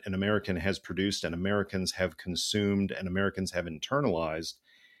that an American has produced and Americans have consumed and Americans have internalized.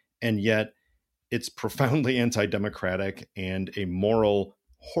 And yet it's profoundly anti-democratic and a moral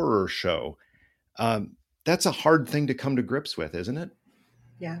horror show. That's a hard thing to come to grips with, isn't it?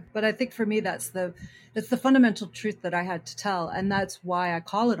 Yeah, but I think for me, that's the fundamental truth that I had to tell. And that's why I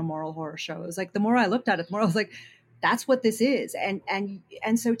call it a moral horror show. It was like, the more I looked at it, the more I was like, that's what this is.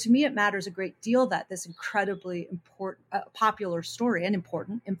 And so to me, it matters a great deal that this incredibly important, popular story and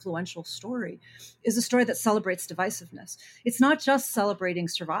important, influential story is a story that celebrates divisiveness. It's not just celebrating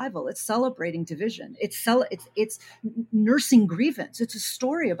survival. It's celebrating division. It's nursing grievance. It's a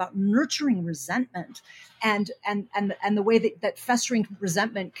story about nurturing resentment and the way that festering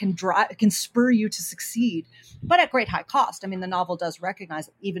resentment can spur you to succeed, but at great high cost. I mean, the novel does recognize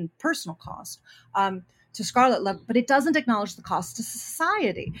even personal cost. To Scarlet Love, but it doesn't acknowledge the cost to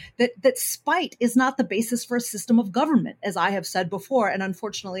society. That spite is not the basis for a system of government, as I have said before, and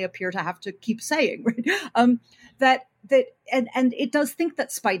unfortunately appear to have to keep saying. Right? And it does think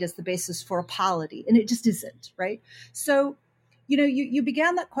that spite is the basis for a polity, and it just isn't. Right? So, you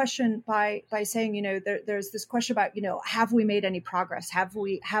began that question by saying, there's this question about, have we made any progress? Have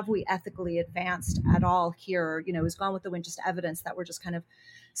we ethically advanced at all here? Is Gone with the Wind just evidence that we're just kind of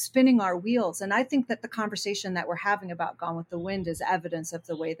spinning our wheels? And I think that the conversation that we're having about Gone with the Wind is evidence of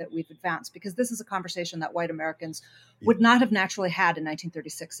the way that we've advanced, because this is a conversation that white Americans would not have naturally had in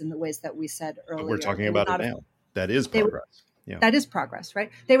 1936 in the ways that we said earlier. We're talking about it now. That is progress. Yeah. That is progress,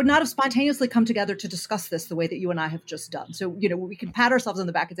 right? They would not have spontaneously come together to discuss this the way that you and I have just done. So, we can pat ourselves on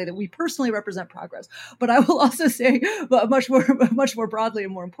the back and say that we personally represent progress. But I will also say much more broadly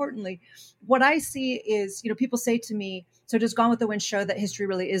and more importantly, what I see is, people say to me, so does Gone with the Wind show that history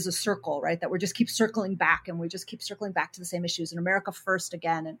really is a circle, right? That we just keep circling back and we just keep circling back to the same issues, and America first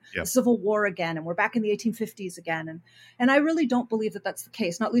again, and the Civil War again, and we're back in the 1850s again. And I really don't believe that that's the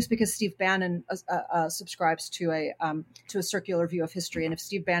case, not least because Steve Bannon subscribes to a circular view of history. And if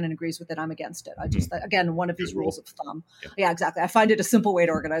Steve Bannon agrees with it, I'm against it. I just, again, one of his rules of thumb. Yeah, exactly. I find it a simple way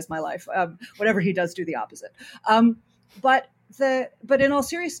to organize my life. Whatever he does, do the opposite. But in all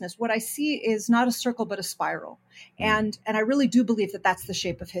seriousness, what I see is not a circle, but a spiral. And I really do believe that that's the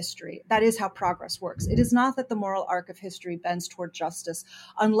shape of history. That is how progress works. It is not that the moral arc of history bends toward justice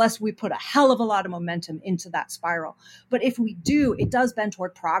unless we put a hell of a lot of momentum into that spiral. But if we do, it does bend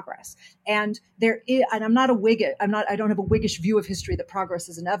toward progress. And I'm not a Whig. I don't have a Whiggish view of history that progress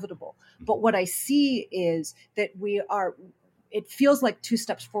is inevitable. But what I see is that it feels like 2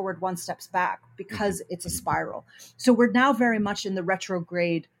 steps forward, 1 steps back, because it's a spiral. So we're now very much in the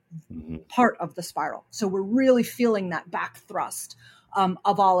retrograde part of the spiral. So we're really feeling that back thrust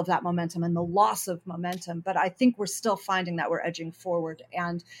of all of that momentum and the loss of momentum. But I think we're still finding that we're edging forward,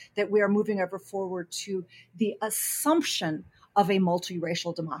 and that we are moving ever forward to the assumption of a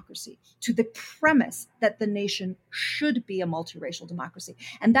multiracial democracy, to the premise that the nation should be a multiracial democracy.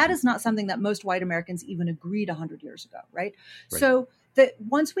 And that is not something that most white Americans even agreed 100 years ago, right? So that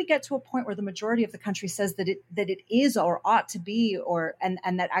once we get to a point where the majority of the country says that it is or ought to be,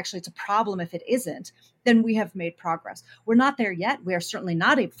 and that actually it's a problem if it isn't, then we have made progress. We're not there yet. We are certainly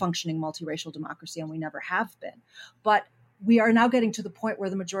not a functioning multiracial democracy, and we never have been. But we are now getting to the point where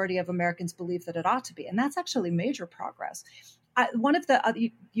the majority of Americans believe that it ought to be. And that's actually major progress. One of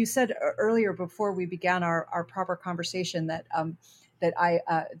the you said earlier before we began our proper conversation that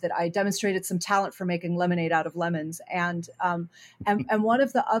I demonstrated some talent for making lemonade out of lemons, and one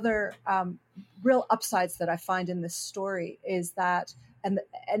of the other real upsides that I find in this story is that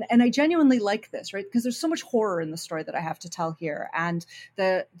I genuinely like this, right? Because there's so much horror in the story that I have to tell here. And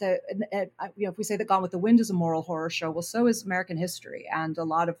if we say that Gone with the Wind is a moral horror show, well, so is American history. And a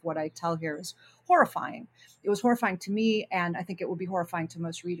lot of what I tell here is horrifying. It was horrifying to me, and I think it would be horrifying to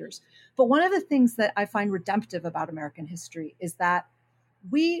most readers. But one of the things that I find redemptive about American history is that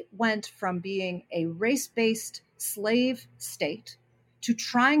we went from being a race-based slave state to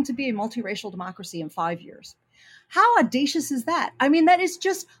trying to be a multiracial democracy in 5 years. How audacious is that? I mean, that is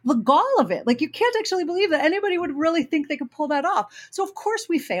just the gall of it. Like, you can't actually believe that anybody would really think they could pull that off. So of course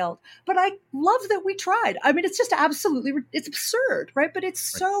we failed, but I love that we tried. I mean, it's just it's absurd, right? But it's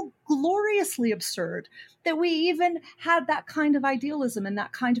so gloriously absurd that we even had that kind of idealism and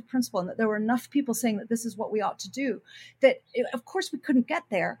that kind of principle, and that there were enough people saying that this is what we ought to do, that of course we couldn't get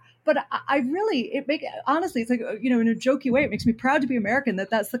there. But honestly, it's like, in a jokey way, it makes me proud to be American,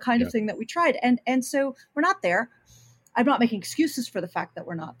 that's the kind of thing that we tried. And so we're not there. I'm not making excuses for the fact that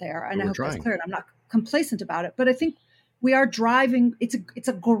we're not there. And I hope that's clear. And I'm not complacent about it, but I think we are driving. It's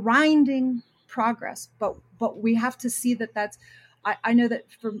a grinding progress, but we have to see that I know that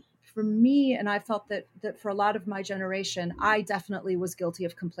for me, and I felt that for a lot of my generation, I definitely was guilty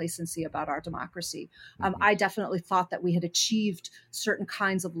of complacency about our democracy. I definitely thought that we had achieved certain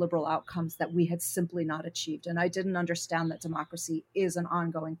kinds of liberal outcomes that we had simply not achieved. And I didn't understand that democracy is an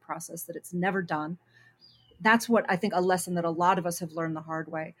ongoing process, that it's never done. That's what I think, a lesson that a lot of us have learned the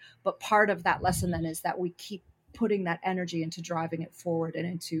hard way. But part of that lesson then is that we keep putting that energy into driving it forward and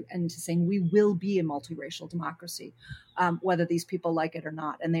into saying we will be a multiracial democracy, whether these people like it or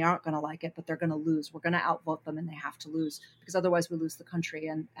not. And they aren't going to like it, but they're going to lose. We're going to outvote them, and they have to lose, because otherwise we lose the country,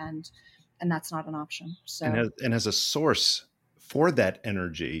 and that's not an option. So, and as a source for that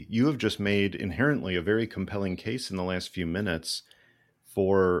energy, you have just made inherently a very compelling case in the last few minutes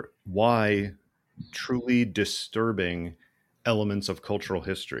for why truly disturbing elements of cultural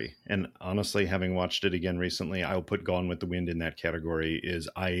history. And honestly, having watched it again recently, I'll put Gone with the Wind in that category. Is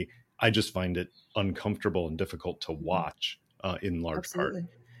I just find it uncomfortable and difficult to watch in large Absolutely.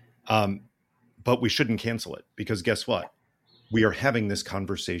 part. But we shouldn't cancel it, because guess what? We are having this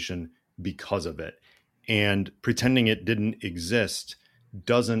conversation because of it. And pretending it didn't exist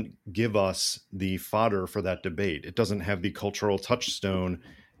doesn't give us the fodder for that debate. It doesn't have the cultural touchstone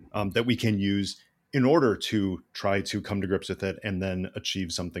that we can use in order to try to come to grips with it and then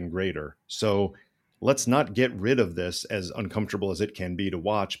achieve something greater. So let's not get rid of this, as uncomfortable as it can be to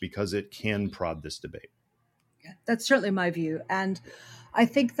watch, because it can prod this debate. Yeah, that's certainly my view. And I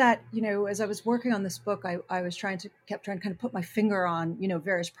think that, as I was working on this book, I kept trying to kind of put my finger on,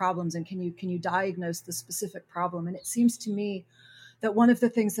 various problems, and can you diagnose the specific problem? And it seems to me that one of the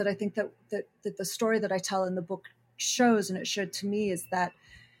things that I think that the story that I tell in the book shows, and it showed to me, is that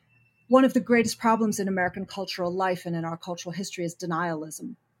one of the greatest problems in American cultural life and in our cultural history is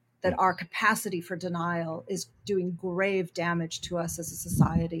denialism, that our capacity for denial is doing grave damage to us as a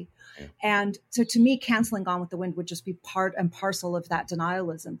society. And so to me, canceling Gone with the Wind would just be part and parcel of that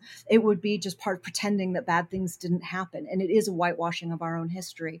denialism. It would be just part of pretending that bad things didn't happen. And it is a whitewashing of our own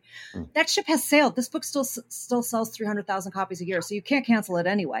history. That ship has sailed. This book still sells 300,000 copies a year, so you can't cancel it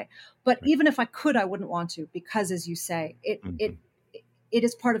anyway. But even if I could, I wouldn't want to, because, as you say, it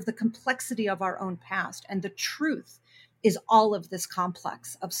is part of the complexity of our own past. And the truth is all of this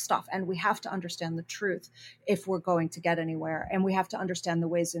complex of stuff. And we have to understand the truth if we're going to get anywhere. And we have to understand the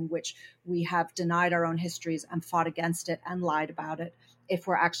ways in which we have denied our own histories and fought against it and lied about it, if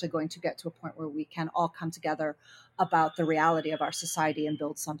we're actually going to get to a point where we can all come together about the reality of our society and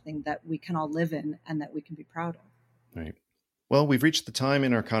build something that we can all live in and that we can be proud of. Right. Well, we've reached the time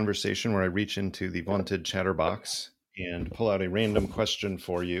in our conversation where I reach into the vaunted chatterbox and pull out a random question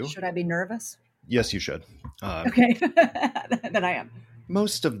for you. Should I be nervous? Yes, you should. Okay, then I am.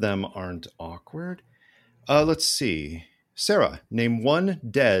 Most of them aren't awkward. Let's see. Sarah, name one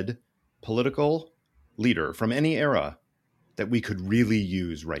dead political leader from any era that we could really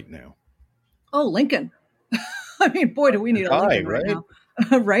use right now. Oh, Lincoln. I mean, boy, do we need a Lincoln right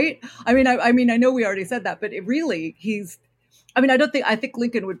now. Right? I mean, I know we already said that, but I think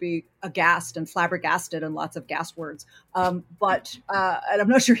Lincoln would be aghast and flabbergasted and lots of gas words. And I'm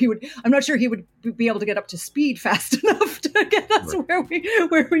not sure he would be able to get up to speed fast enough to get us where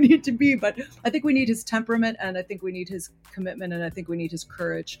we need to be. But I think we need his temperament, and I think we need his commitment, and I think we need his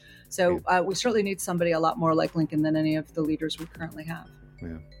courage. So we certainly need somebody a lot more like Lincoln than any of the leaders we currently have.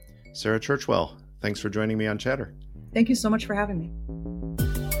 Yeah. Sarah Churchwell, thanks for joining me on Chatter. Thank you so much for having me.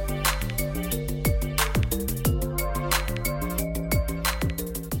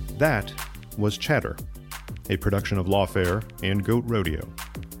 That was Chatter, a production of Lawfare and Goat Rodeo.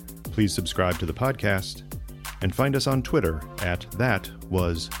 Please subscribe to the podcast and find us on Twitter at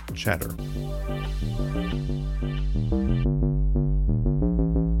ThatWasChatter.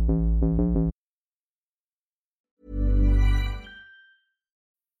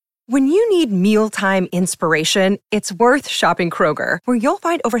 When you need mealtime inspiration, it's worth shopping Kroger, where you'll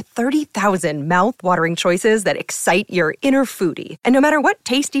find over 30,000 mouth-watering choices that excite your inner foodie. And no matter what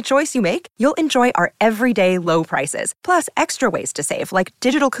tasty choice you make, you'll enjoy our everyday low prices, plus extra ways to save, like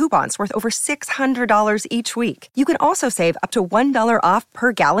digital coupons worth over $600 each week. You can also save up to $1 off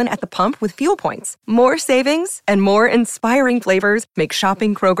per gallon at the pump with fuel points. More savings and more inspiring flavors make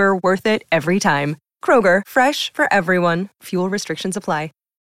shopping Kroger worth it every time. Kroger, fresh for everyone. Fuel restrictions apply.